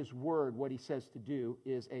 his word, what he says to do,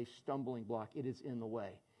 is a stumbling block. It is in the way.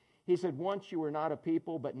 He said, once you were not a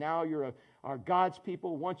people, but now are God's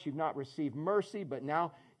people. Once you've not received mercy, but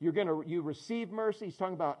now You receive mercy. He's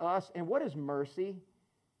talking about us. And what is mercy?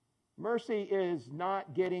 Mercy is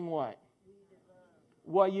not getting what?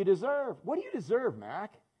 What you deserve. What do you deserve,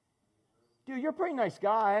 Mac? Dude, you're a pretty nice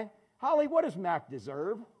guy. Holly, what does Mac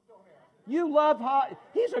deserve? You love Holly.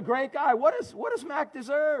 He's a great guy. What does Mac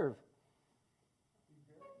deserve?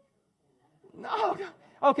 No.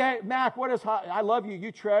 Okay, Mac, what is Holly? I love you.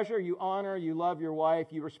 You treasure, you honor, you love your wife,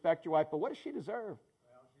 you respect your wife. But what does she deserve?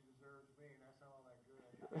 Well, she deserves me, and that's not all that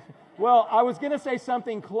good. Well, I was going to say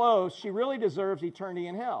something close. She really deserves eternity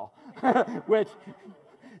in hell, which,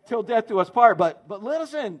 till death do us part. But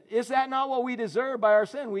listen, is that not what we deserve by our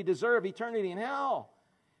sin? We deserve eternity in hell.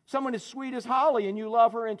 Someone as sweet as Holly, and you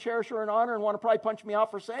love her and cherish her and honor and want to probably punch me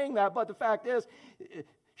out for saying that, but the fact is,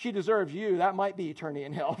 she deserves you. That might be eternity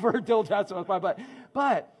in hell for till death do us part.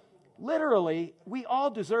 But literally, we all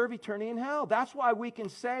deserve eternity in hell. That's why we can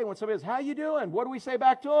say when somebody says, "How you doing?" What do we say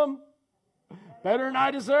back to them? Better than I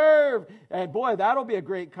deserve. And boy, that'll be a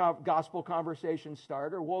great gospel conversation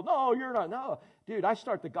starter. Well, no, you're not. No. Dude, I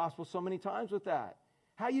start the gospel so many times with that.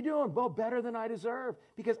 How you doing? Well, better than I deserve.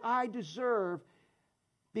 Because I deserve,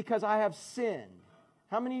 because I have sinned.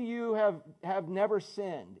 How many of you have never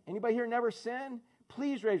sinned? Anybody here never sinned?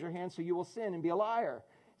 Please raise your hand so you will sin and be a liar.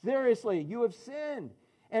 Seriously, you have sinned.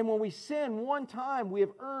 And when we sin one time, we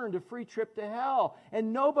have earned a free trip to hell.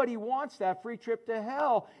 And nobody wants that free trip to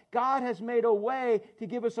hell. God has made a way to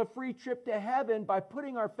give us a free trip to heaven by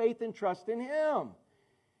putting our faith and trust in Him.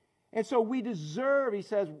 And so we deserve, he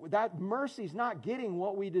says, that mercy's not getting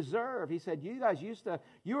what we deserve. He said, you guys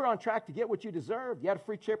you were on track to get what you deserved. You had a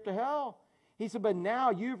free trip to hell. He said, but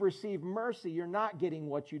now you've received mercy. You're not getting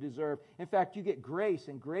what you deserve. In fact, you get grace,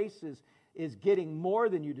 and grace is getting more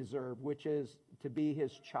than you deserve, which is to be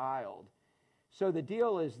His child. So the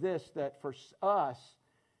deal is this, that for us,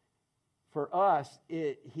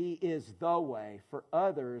 He is the way. For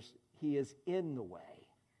others, He is in the way.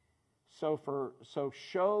 So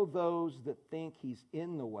show those that think He's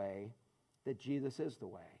in the way that Jesus is the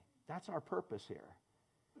way. That's our purpose here.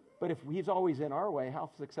 But if He's always in our way, how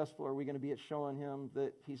successful are we going to be at showing Him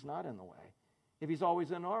that He's not in the way? If He's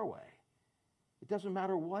always in our way. It doesn't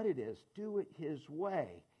matter what it is. Do it His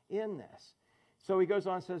way in this. So he goes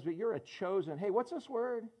on and says, but you're a chosen. Hey, what's this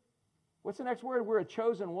word? What's the next word? We're a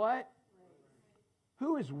chosen what?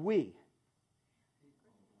 Who is we?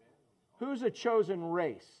 Who's a chosen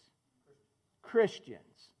race? Christians.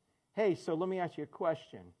 Hey, so let me ask you a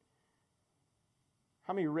question.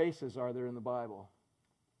 How many races are there in the Bible?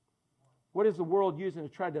 What is the world using to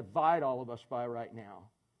try to divide all of us by right now?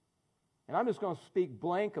 And I'm just going to speak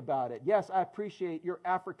blank about it. Yes, I appreciate your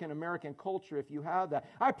African-American culture if you have that.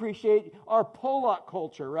 I appreciate our Polak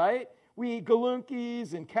culture, right? We eat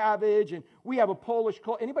galunkies and cabbage, and we have a Polish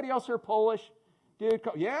culture. Anybody else here Polish? Dude,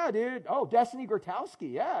 yeah, dude. Oh, Destiny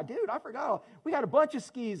Grotowski. Yeah, dude, I forgot. We got a bunch of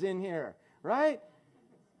skis in here, right?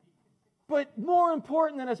 But more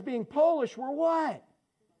important than us being Polish, we're what?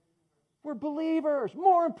 We're believers.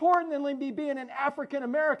 More important than me being an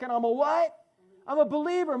African-American, I'm a what? I'm a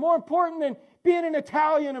believer. More important than being an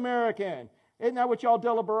Italian-American. Isn't that what y'all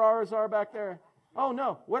Delabararas are back there? Oh,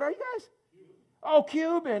 no. What are you guys? Oh,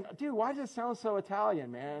 Cuban. Dude, why does it sound so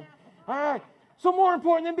Italian, man? All right. So more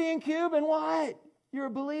important than being Cuban, what? You're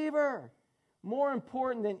a believer. More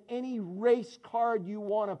important than any race card you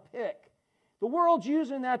want to pick. The world's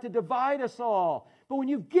using that to divide us all. But when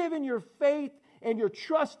you've given your faith and your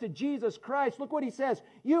trust to Jesus Christ, look what he says.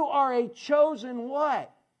 You are a chosen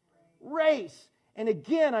what? Race. And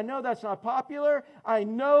again, I know that's not popular. I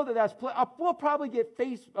know that's... we'll probably get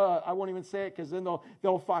I won't even say it because then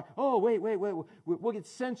they'll find... Oh, wait. We'll get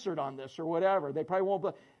censored on this or whatever. They probably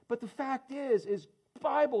won't... But the fact is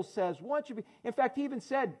Bible says once you be... In fact, he even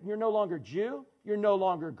said you're no longer Jew. You're no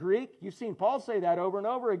longer Greek. You've seen Paul say that over and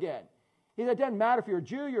over again. He said it doesn't matter if you're a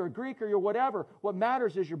Jew, you're a Greek, or you're whatever. What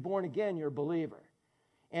matters is you're born again. You're a believer.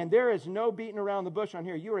 And there is no beating around the bush on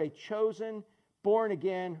here. You are a chosen,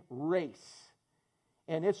 born-again race.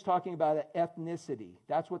 And it's talking about ethnicity.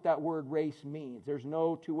 That's what that word race means. There's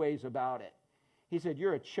no two ways about it. He said,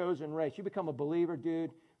 you're a chosen race. You become a believer,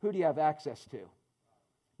 dude. Who do you have access to?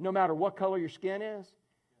 No matter what color your skin is.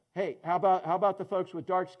 Hey, how about the folks with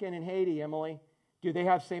dark skin in Haiti, Emily? Do they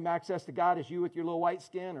have the same access to God as you with your little white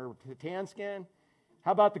skin or tan skin?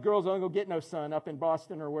 How about the girls that don't go get no sun up in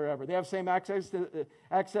Boston or wherever? They have the same access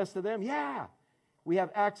to them? Yeah. We have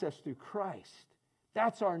access through Christ.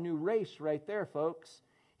 That's our new race right there, folks.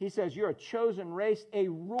 He says you're a chosen race, a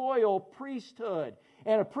royal priesthood.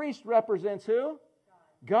 And a priest represents who?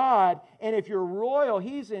 God. And if you're royal,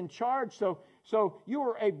 He's in charge. So you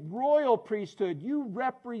are a royal priesthood. You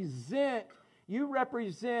represent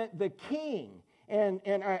the King. And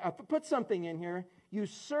I put something in here. You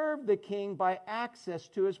serve the king by access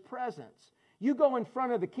to his presence. You go in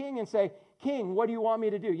front of the king and say, King, what do you want me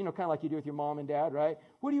to do? You know, kind of like you do with your mom and dad, right?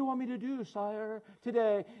 What do you want me to do, sire,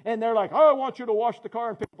 today? And they're like, I want you to wash the car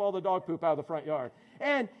and pick up all the dog poop out of the front yard.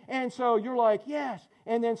 And so you're like, yes.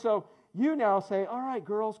 And then so you now say, all right,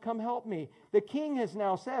 girls, come help me. The king has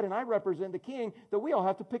now said, and I represent the king, that we all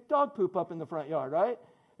have to pick dog poop up in the front yard, right?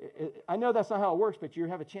 I know that's not how it works, but you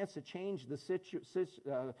have a chance to change the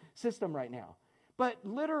system right now. But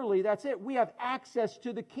literally, that's it. We have access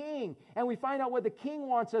to the king, and we find out what the king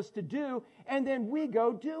wants us to do, and then we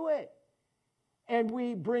go do it. And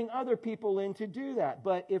we bring other people in to do that.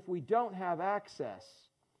 But if we don't have access,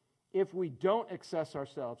 if we don't access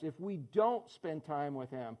ourselves, if we don't spend time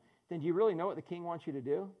with him, then do you really know what the king wants you to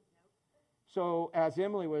do? So as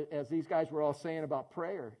these guys were all saying about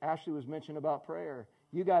prayer, Ashley was mentioning about prayer,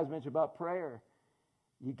 you guys mentioned about prayer,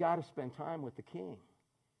 you got to spend time with the king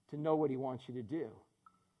to know what he wants you to do.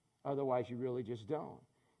 Otherwise, you really just don't.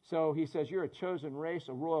 So he says, you're a chosen race,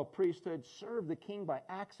 a royal priesthood. Serve the king by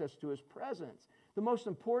access to his presence. The most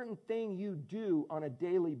important thing you do on a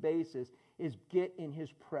daily basis is get in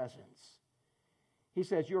his presence. He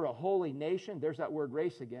says, you're a holy nation. There's that word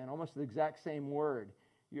race again, almost the exact same word.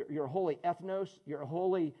 You're a holy ethnos. You're a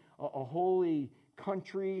holy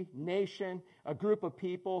country, nation, a group of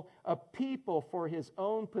people, a people for his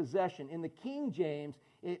own possession. In the King James,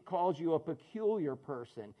 it calls you a peculiar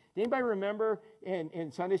person. Did anybody remember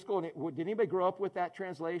in Sunday school, did anybody grow up with that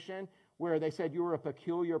translation where they said you were a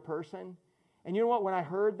peculiar person? And you know what? When I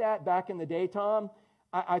heard that back in the day, Tom,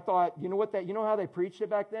 I thought, you know how they preached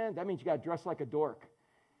it back then? That means you got to dress like a dork.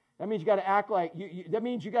 That means you got to act like, that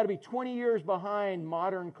means you got to be 20 years behind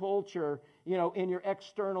modern culture, in your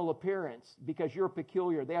external appearance because you're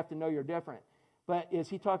peculiar. They have to know you're different. But is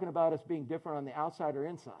he talking about us being different on the outside or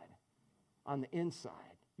inside? On the inside.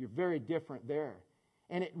 You're very different there.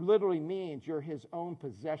 And it literally means you're his own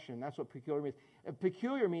possession. That's what peculiar means.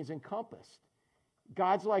 Peculiar means encompassed.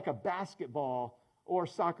 God's like a basketball or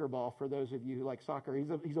soccer ball for those of you who like soccer.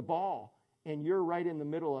 He's a ball, and you're right in the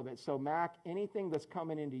middle of it. So, Mac, anything that's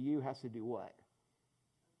coming into you has to do what?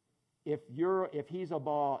 If he's a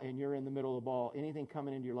ball and you're in the middle of the ball, anything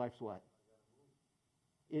coming into your life's what?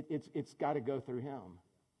 It's got to go through him.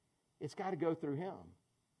 It's got to go through him.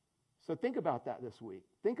 So think about that this week.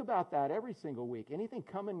 Think about that every single week. Anything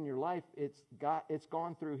coming in your life, it's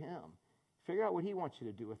gone through him. Figure out what he wants you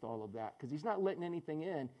to do with all of that, because he's not letting anything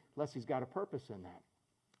in unless he's got a purpose in that.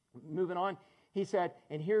 Moving on, he said,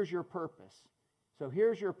 and here's your purpose. So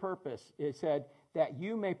here's your purpose. It said that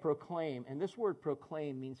you may proclaim, and this word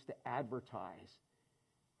proclaim means to advertise.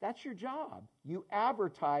 That's your job. You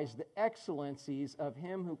advertise the excellencies of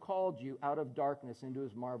him who called you out of darkness into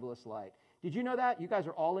his marvelous light. Did you know that? You guys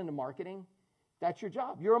are all into marketing. That's your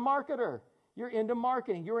job. You're a marketer. You're into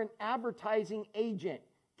marketing. You're an advertising agent.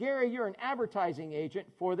 Gary, you're an advertising agent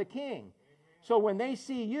for the king. So when they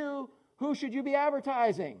see you, who should you be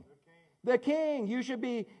advertising? The king. You should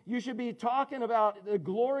be talking about the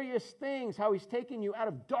glorious things, how he's taken you out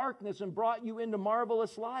of darkness and brought you into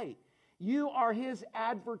marvelous light. You are his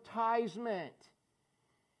advertisement.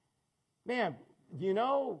 Man,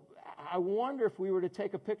 I wonder if we were to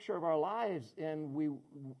take a picture of our lives and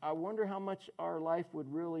I wonder how much our life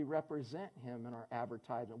would really represent him in our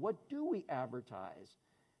advertisement. What do we advertise?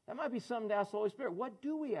 That might be something to ask the Holy Spirit. What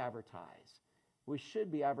do we advertise? We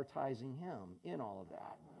should be advertising him in all of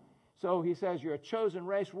that. So he says, you're a chosen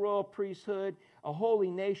race, royal priesthood, a holy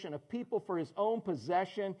nation, a people for his own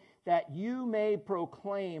possession, that you may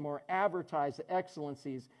proclaim or advertise the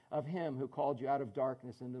excellencies of him who called you out of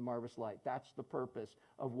darkness into the marvelous light. That's the purpose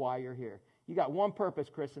of why you're here. You got one purpose,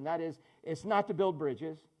 Chris, and that is, it's not to build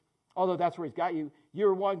bridges, although that's where he's got you.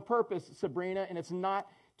 Your one purpose, Sabrina, and it's not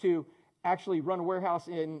to actually run a warehouse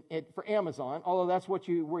for Amazon, although that's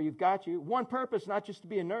where you've got you. One purpose, not just to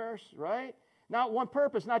be a nurse, right? Not one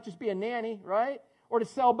purpose, not just be a nanny, right? Or to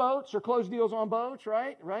sell boats or close deals on boats,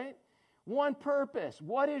 right? Right? One purpose.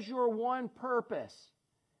 What is your one purpose?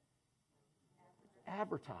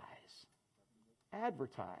 Advertise.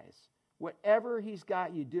 Advertise. Whatever he's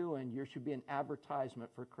got you doing, there should be an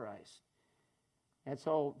advertisement for Christ. And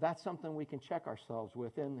so that's something we can check ourselves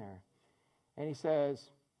with in there. And he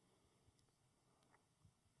says,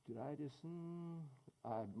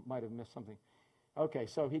 I might have missed something. Okay,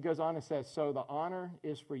 so he goes on and says, so the honor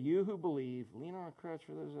is for you who believe. Lean on a crutch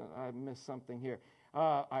for those. I missed something here.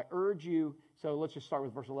 I urge you, so let's just start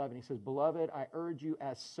with verse 11. He says, beloved, I urge you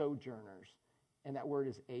as sojourners. And that word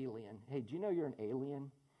is alien. Hey, do you know you're an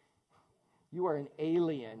alien? You are an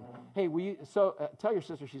alien. Hey, tell your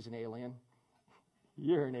sister she's an alien.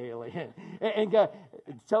 You're an alien. And God,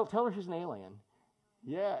 tell her she's an alien.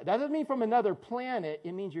 Yeah, that doesn't mean from another planet.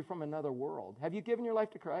 It means you're from another world. Have you given your life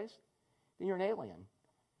to Christ? Then you're an alien.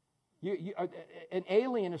 An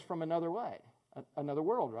alien is from another way, another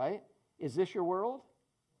world, right? Is this your world?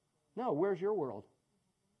 No, where's your world?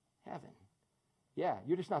 Heaven. Yeah,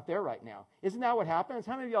 you're just not there right now. Isn't that what happens?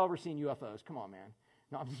 How many of y'all ever seen UFOs? Come on, man.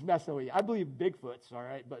 No, I'm just messing with you. I believe Bigfoot's, all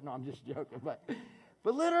right? But no, I'm just joking. But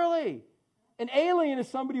literally, an alien is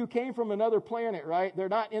somebody who came from another planet, right? They're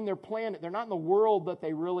not in their planet. They're not in the world that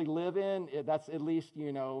they really live in. That's at least,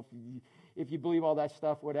 if you believe all that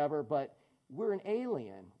stuff, whatever. But we're an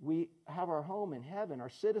alien. We have our home in heaven, our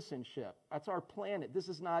citizenship. That's our planet. This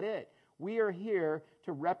is not it. We are here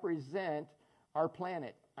to represent our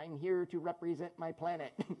planet. I'm here to represent my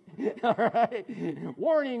planet. All right?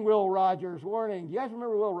 Warning, Will Rogers, warning. Do you guys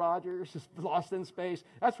remember Will Rogers, Lost in Space?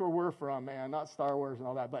 That's where we're from, man, not Star Wars and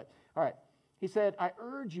all that. But, all right. He said, I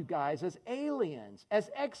urge you guys as aliens, as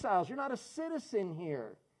exiles, you're not a citizen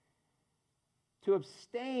here, to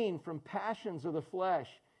abstain from passions of the flesh,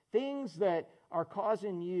 things that are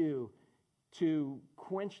causing you to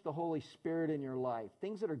quench the Holy Spirit in your life,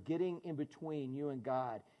 things that are getting in between you and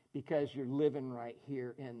God because you're living right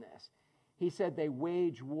here in this. He said they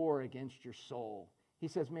wage war against your soul. He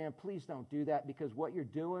says, man, please don't do that, because what you're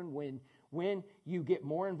doing when you get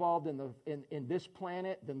more involved in this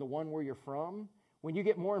planet than the one where you're from, when you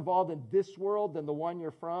get more involved in this world than the one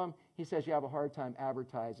you're from, he says you have a hard time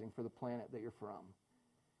advertising for the planet that you're from.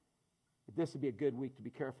 This would be a good week to be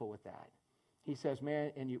careful with that. He says,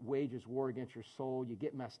 man, and it wages war against your soul. You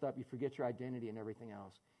get messed up. You forget your identity and everything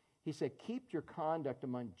else. He said, keep your conduct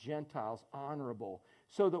among Gentiles honorable,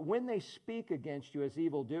 so that when they speak against you as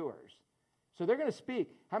evildoers, so they're going to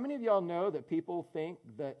speak. How many of y'all know that people think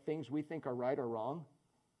that things we think are right are wrong?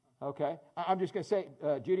 Okay. I'm just going to say,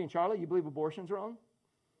 Judy and Charlie, you believe abortion's wrong?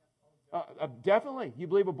 Definitely. You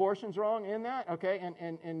believe abortion's wrong in that? Okay.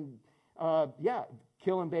 And yeah,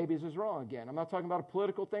 killing babies is wrong again. I'm not talking about a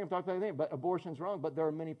political thing. I'm talking about anything, but abortion's wrong. But there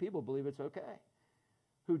are many people who believe it's okay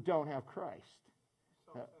who don't have Christ.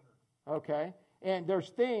 Okay. And there's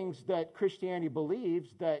things that Christianity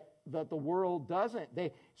believes that the world doesn't.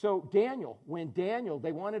 So Daniel,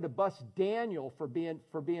 they wanted to bust Daniel for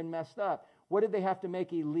being messed up. What did they have to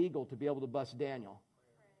make illegal to be able to bust Daniel?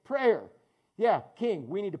 Prayer. Yeah, king,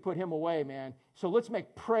 we need to put him away, man. So let's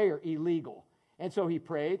make prayer illegal. And so he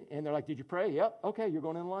prayed, and they're like, did you pray? Yep. Okay, you're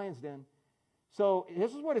going in the lion's den. So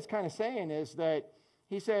this is what it's kind of saying, is that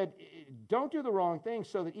he said, don't do the wrong thing,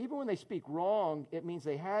 so that even when they speak wrong, it means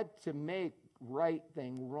they had to make right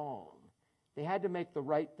thing wrong. They had to make the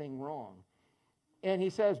right thing wrong. And he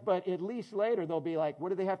says, but at least later they'll be like, what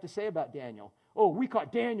do they have to say about Daniel? Oh, we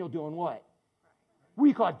caught Daniel doing what?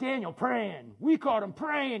 We caught Daniel praying. We caught him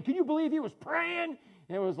praying. Can you believe he was praying?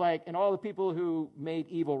 And it was like, and all the people who made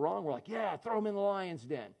evil wrong were like, yeah, throw him in the lion's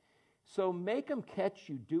den. So make them catch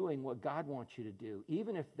you doing what God wants you to do,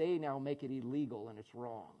 even if they now make it illegal and it's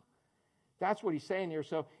wrong. That's what he's saying here.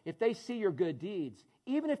 So if they see your good deeds,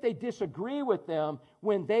 even if they disagree with them,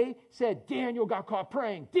 when they said Daniel got caught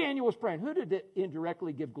praying, Daniel was praying, who did it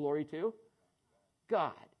indirectly give glory to?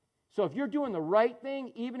 God. So if you're doing the right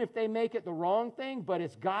thing, even if they make it the wrong thing, but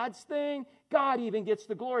it's God's thing, God even gets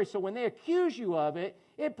the glory. So when they accuse you of it,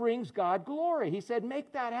 it brings God glory. He said,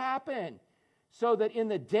 make that happen, so that in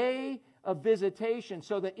the day of visitation,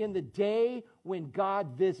 so that in the day when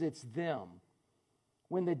God visits them,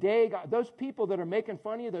 when the day, those people that are making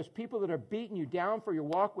fun of you, those people that are beating you down for your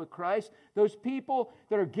walk with Christ, those people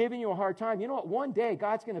that are giving you a hard time, you know what? One day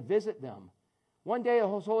God's going to visit them. One day the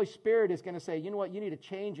Holy Spirit is going to say, you know what? You need a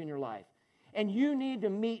change in your life. And you need to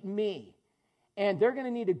meet me. And they're going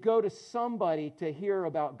to need to go to somebody to hear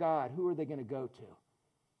about God. Who are they going to go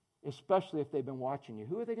to? Especially if they've been watching you.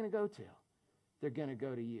 Who are they going to go to? They're going to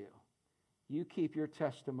go to you. You keep your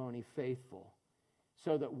testimony faithful,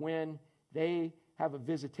 so that when they have a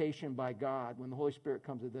visitation by God, when the Holy Spirit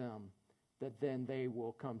comes to them, that then they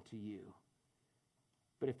will come to you.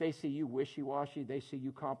 But if they see you wishy-washy, they see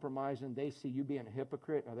you compromising, they see you being a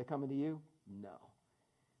hypocrite, are they coming to you? No.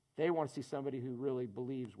 They want to see somebody who really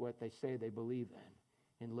believes what they say they believe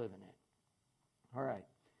in and live in it. All right.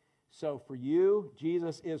 So for you,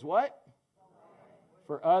 Jesus is what?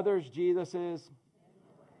 For others, Jesus is.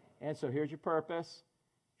 And so here's your purpose.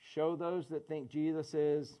 Show those that think Jesus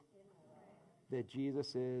is that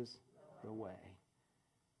Jesus is the way.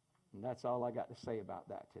 And that's all I got to say about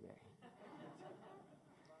that today.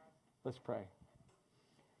 Let's pray.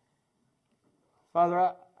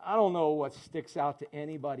 Father, I don't know what sticks out to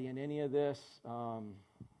anybody in any of this.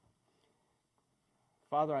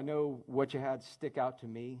 Father, I know what you had stick out to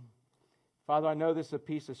me. Father, I know this is a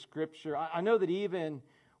piece of Scripture. I know that even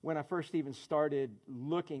when I first even started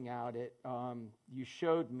looking at it, you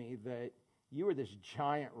showed me that you were this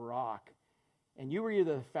giant rock, and you were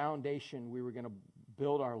either the foundation we were going to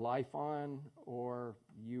build our life on, or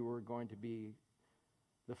you were going to be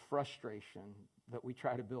the frustration that we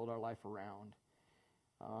try to build our life around.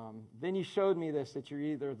 Then you showed me this, that you're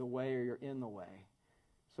either the way or you're in the way.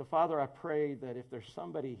 So, Father, I pray that if there's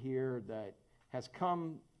somebody here that has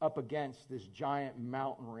come up against this giant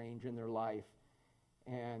mountain range in their life,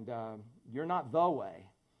 and you're not the way,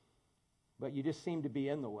 but you just seem to be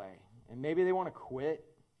in the way, and maybe they want to quit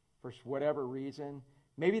for whatever reason.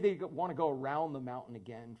 Maybe they want to go around the mountain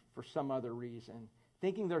again for some other reason,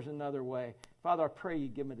 thinking there's another way. Father, I pray you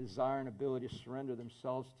give them a desire and ability to surrender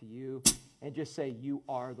themselves to you and just say, you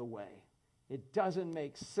are the way. It doesn't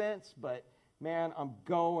make sense, but man, I'm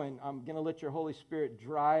going to let your Holy Spirit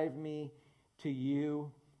drive me to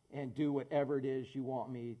you and do whatever it is you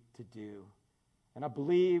want me to do. And I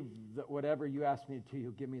believe that whatever you ask me to do,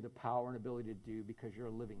 you'll give me the power and ability to do, because you're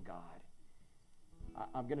a living God.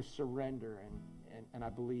 I'm going to surrender, and I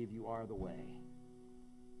believe you are the way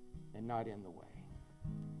and not in the way.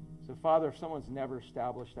 So, Father, if someone's never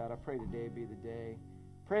established that, I pray today be the day.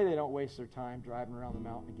 Pray they don't waste their time driving around the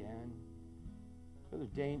mountain again. Those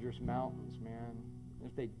are dangerous mountains, man.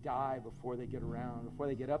 If they die before they get around, before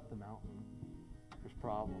they get up the mountain, there's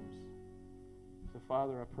problems. So,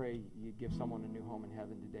 Father, I pray you give someone a new home in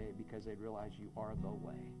heaven today, because they realize you are the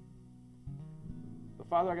way. But,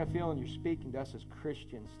 Father, I got a feeling you're speaking to us as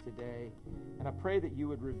Christians today, and I pray that you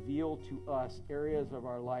would reveal to us areas of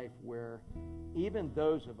our life where even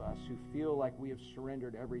those of us who feel like we have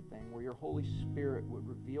surrendered everything, where your Holy Spirit would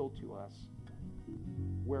reveal to us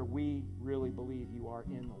where we really believe you are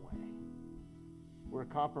in the way, where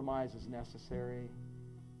compromise is necessary,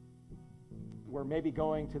 where maybe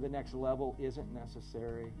going to the next level isn't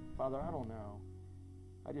necessary. Father, I don't know.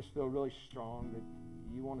 I just feel really strong that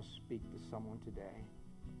you want to speak to someone today.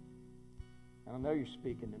 And I know you're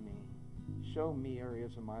speaking to me. Show me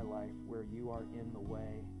areas of my life where you are in the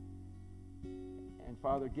way. And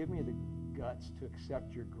Father, give me the guts to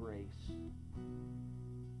accept your grace,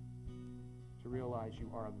 to realize you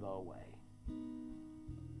are the way.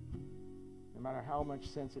 No matter how much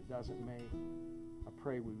sense it doesn't make, I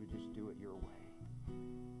pray we would just do it your way.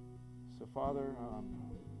 So, Father,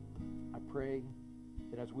 I pray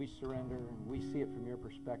that as we surrender and we see it from your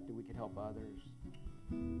perspective, we can help others.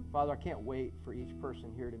 Father, I can't wait for each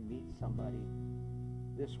person here to meet somebody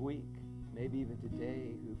this week, maybe even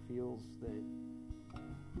today, who feels that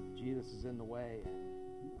Jesus is in the way,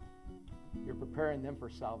 and you're preparing them for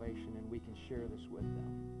salvation, and we can share this with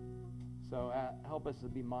them. So help us to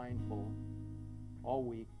be mindful all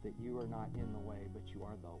week that you are not in the way, but you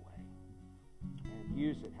are the way. And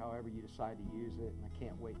use it however you decide to use it, and I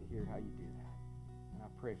can't wait to hear how you do that. And I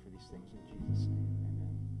pray for these things in Jesus' name.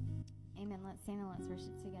 Amen. Amen. Let's stand and let's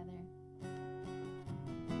worship together.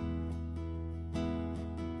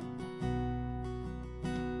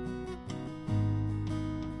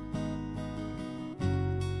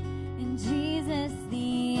 And Jesus,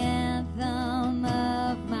 the anthem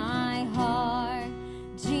of my heart,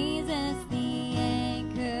 Jesus, the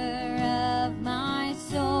anchor of my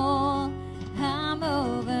soul, I'm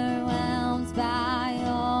overwhelmed by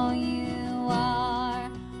all you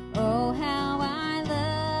are. Oh, how I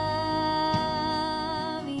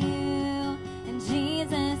love you. And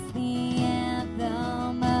Jesus, the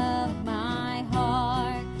anthem of my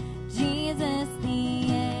heart, Jesus,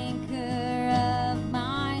 the anchor of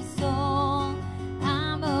my soul,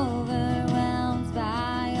 I'm overwhelmed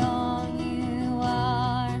by all you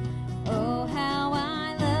are. Oh, how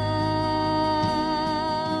I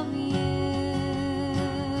love you.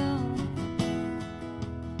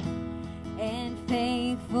 And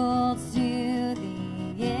faithful to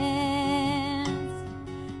the end,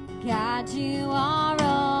 God, you are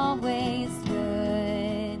always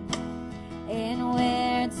good. And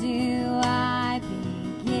where do I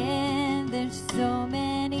begin? There's so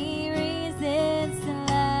many reasons to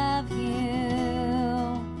love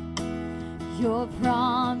you. Your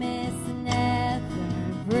promise never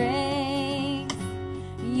breaks.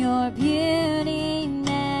 Your beauty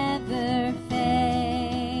never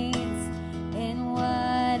fades. And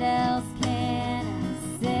what else can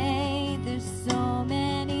I say? There's so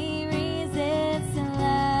many reasons to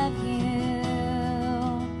love you.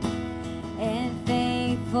 And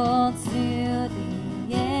faithful to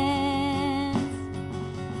the end,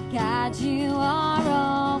 God, you are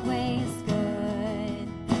always good.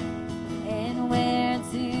 And where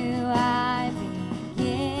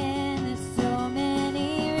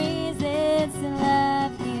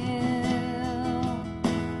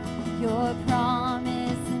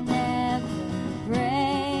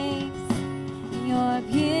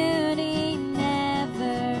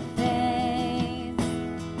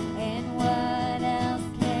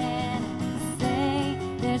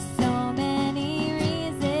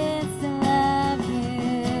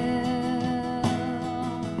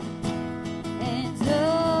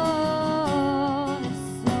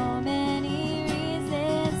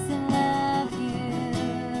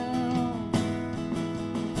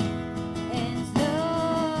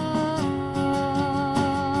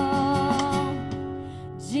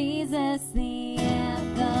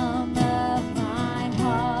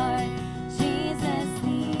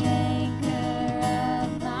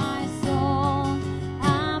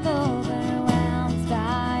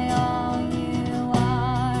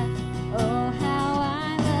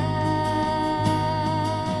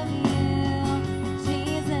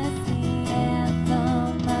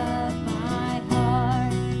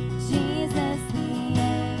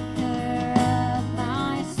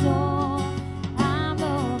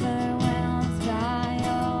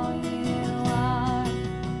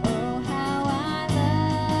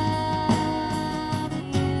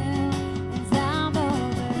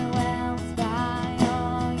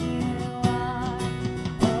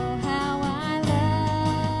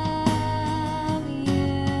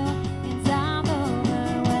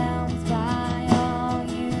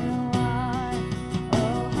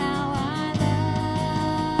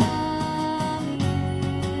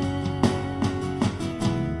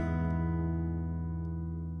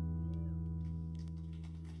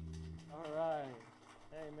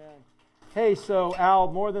Hey, so Al,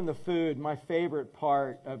 more than the food, my favorite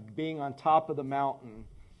part of being on top of the mountain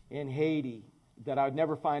in Haiti that I would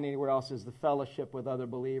never find anywhere else is the fellowship with other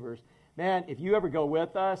believers. Man, if you ever go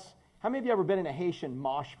with us, how many of you ever been in a Haitian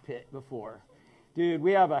mosh pit before? Dude,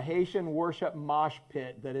 we have a Haitian worship mosh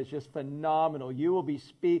pit that is just phenomenal. You'll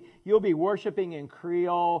be worshiping in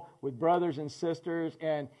Creole with brothers and sisters,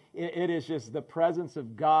 and it is just the presence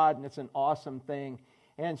of God, and it's an awesome thing.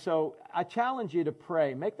 And so I challenge you to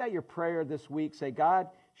pray. Make that your prayer this week. Say, God,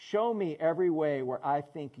 show me every way where I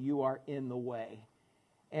think you are in the way.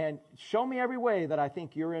 And show me every way that I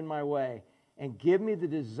think you're in my way. And give me the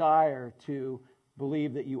desire to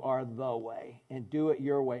believe that you are the way and do it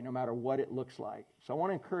your way no matter what it looks like. So I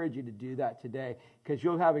want to encourage you to do that today because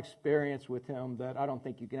you'll have experience with him that I don't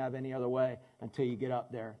think you can have any other way until you get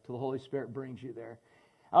up there, till the Holy Spirit brings you there.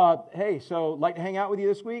 Hey, so like to hang out with you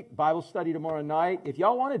this week, Bible study tomorrow night. If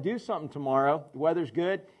y'all want to do something tomorrow, the weather's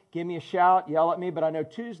good, give me a shout, yell at me. But I know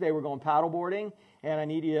Tuesday we're going paddleboarding, and I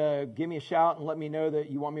need you to give me a shout and let me know that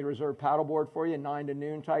you want me to reserve paddleboard for you, 9 to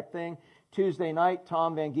noon type thing. Tuesday night,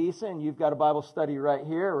 Tom Van Giesen, you've got a Bible study right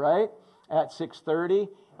here, right, at 6:30.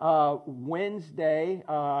 Wednesday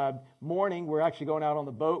morning, we're actually going out on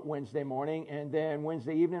the boat Wednesday morning, and then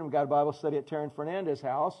Wednesday evening, we've got a Bible study at Taryn Fernandez's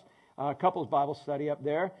house, couples Bible study up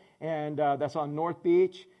there, and that's on North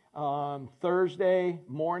Beach. Thursday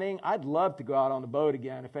morning, I'd love to go out on the boat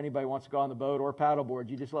again. If anybody wants to go on the boat or paddleboard,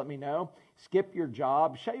 you just let me know. Skip your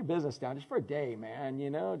job, shut your business down just for a day, man.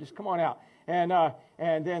 Just come on out.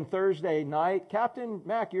 And then Thursday night, Captain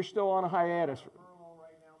Mac, you're still on a hiatus.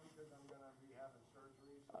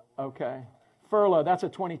 Okay. Furlough, that's a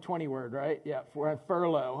 2020 word, right? Yeah,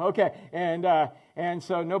 furlough. Okay. And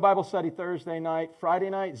so no Bible study Thursday night. Friday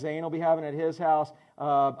night, Zane will be having it at his house.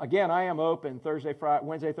 Again, I am open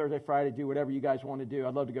Wednesday, Thursday, Friday, do whatever you guys want to do.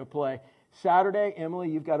 I'd love to go play. Saturday, Emily,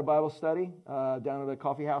 you've got a Bible study down at the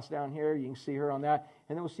coffee house down here. You can see her on that.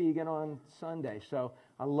 And then we'll see you again on Sunday. So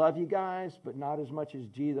I love you guys, but not as much as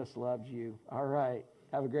Jesus loves you. All right.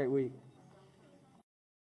 Have a great week.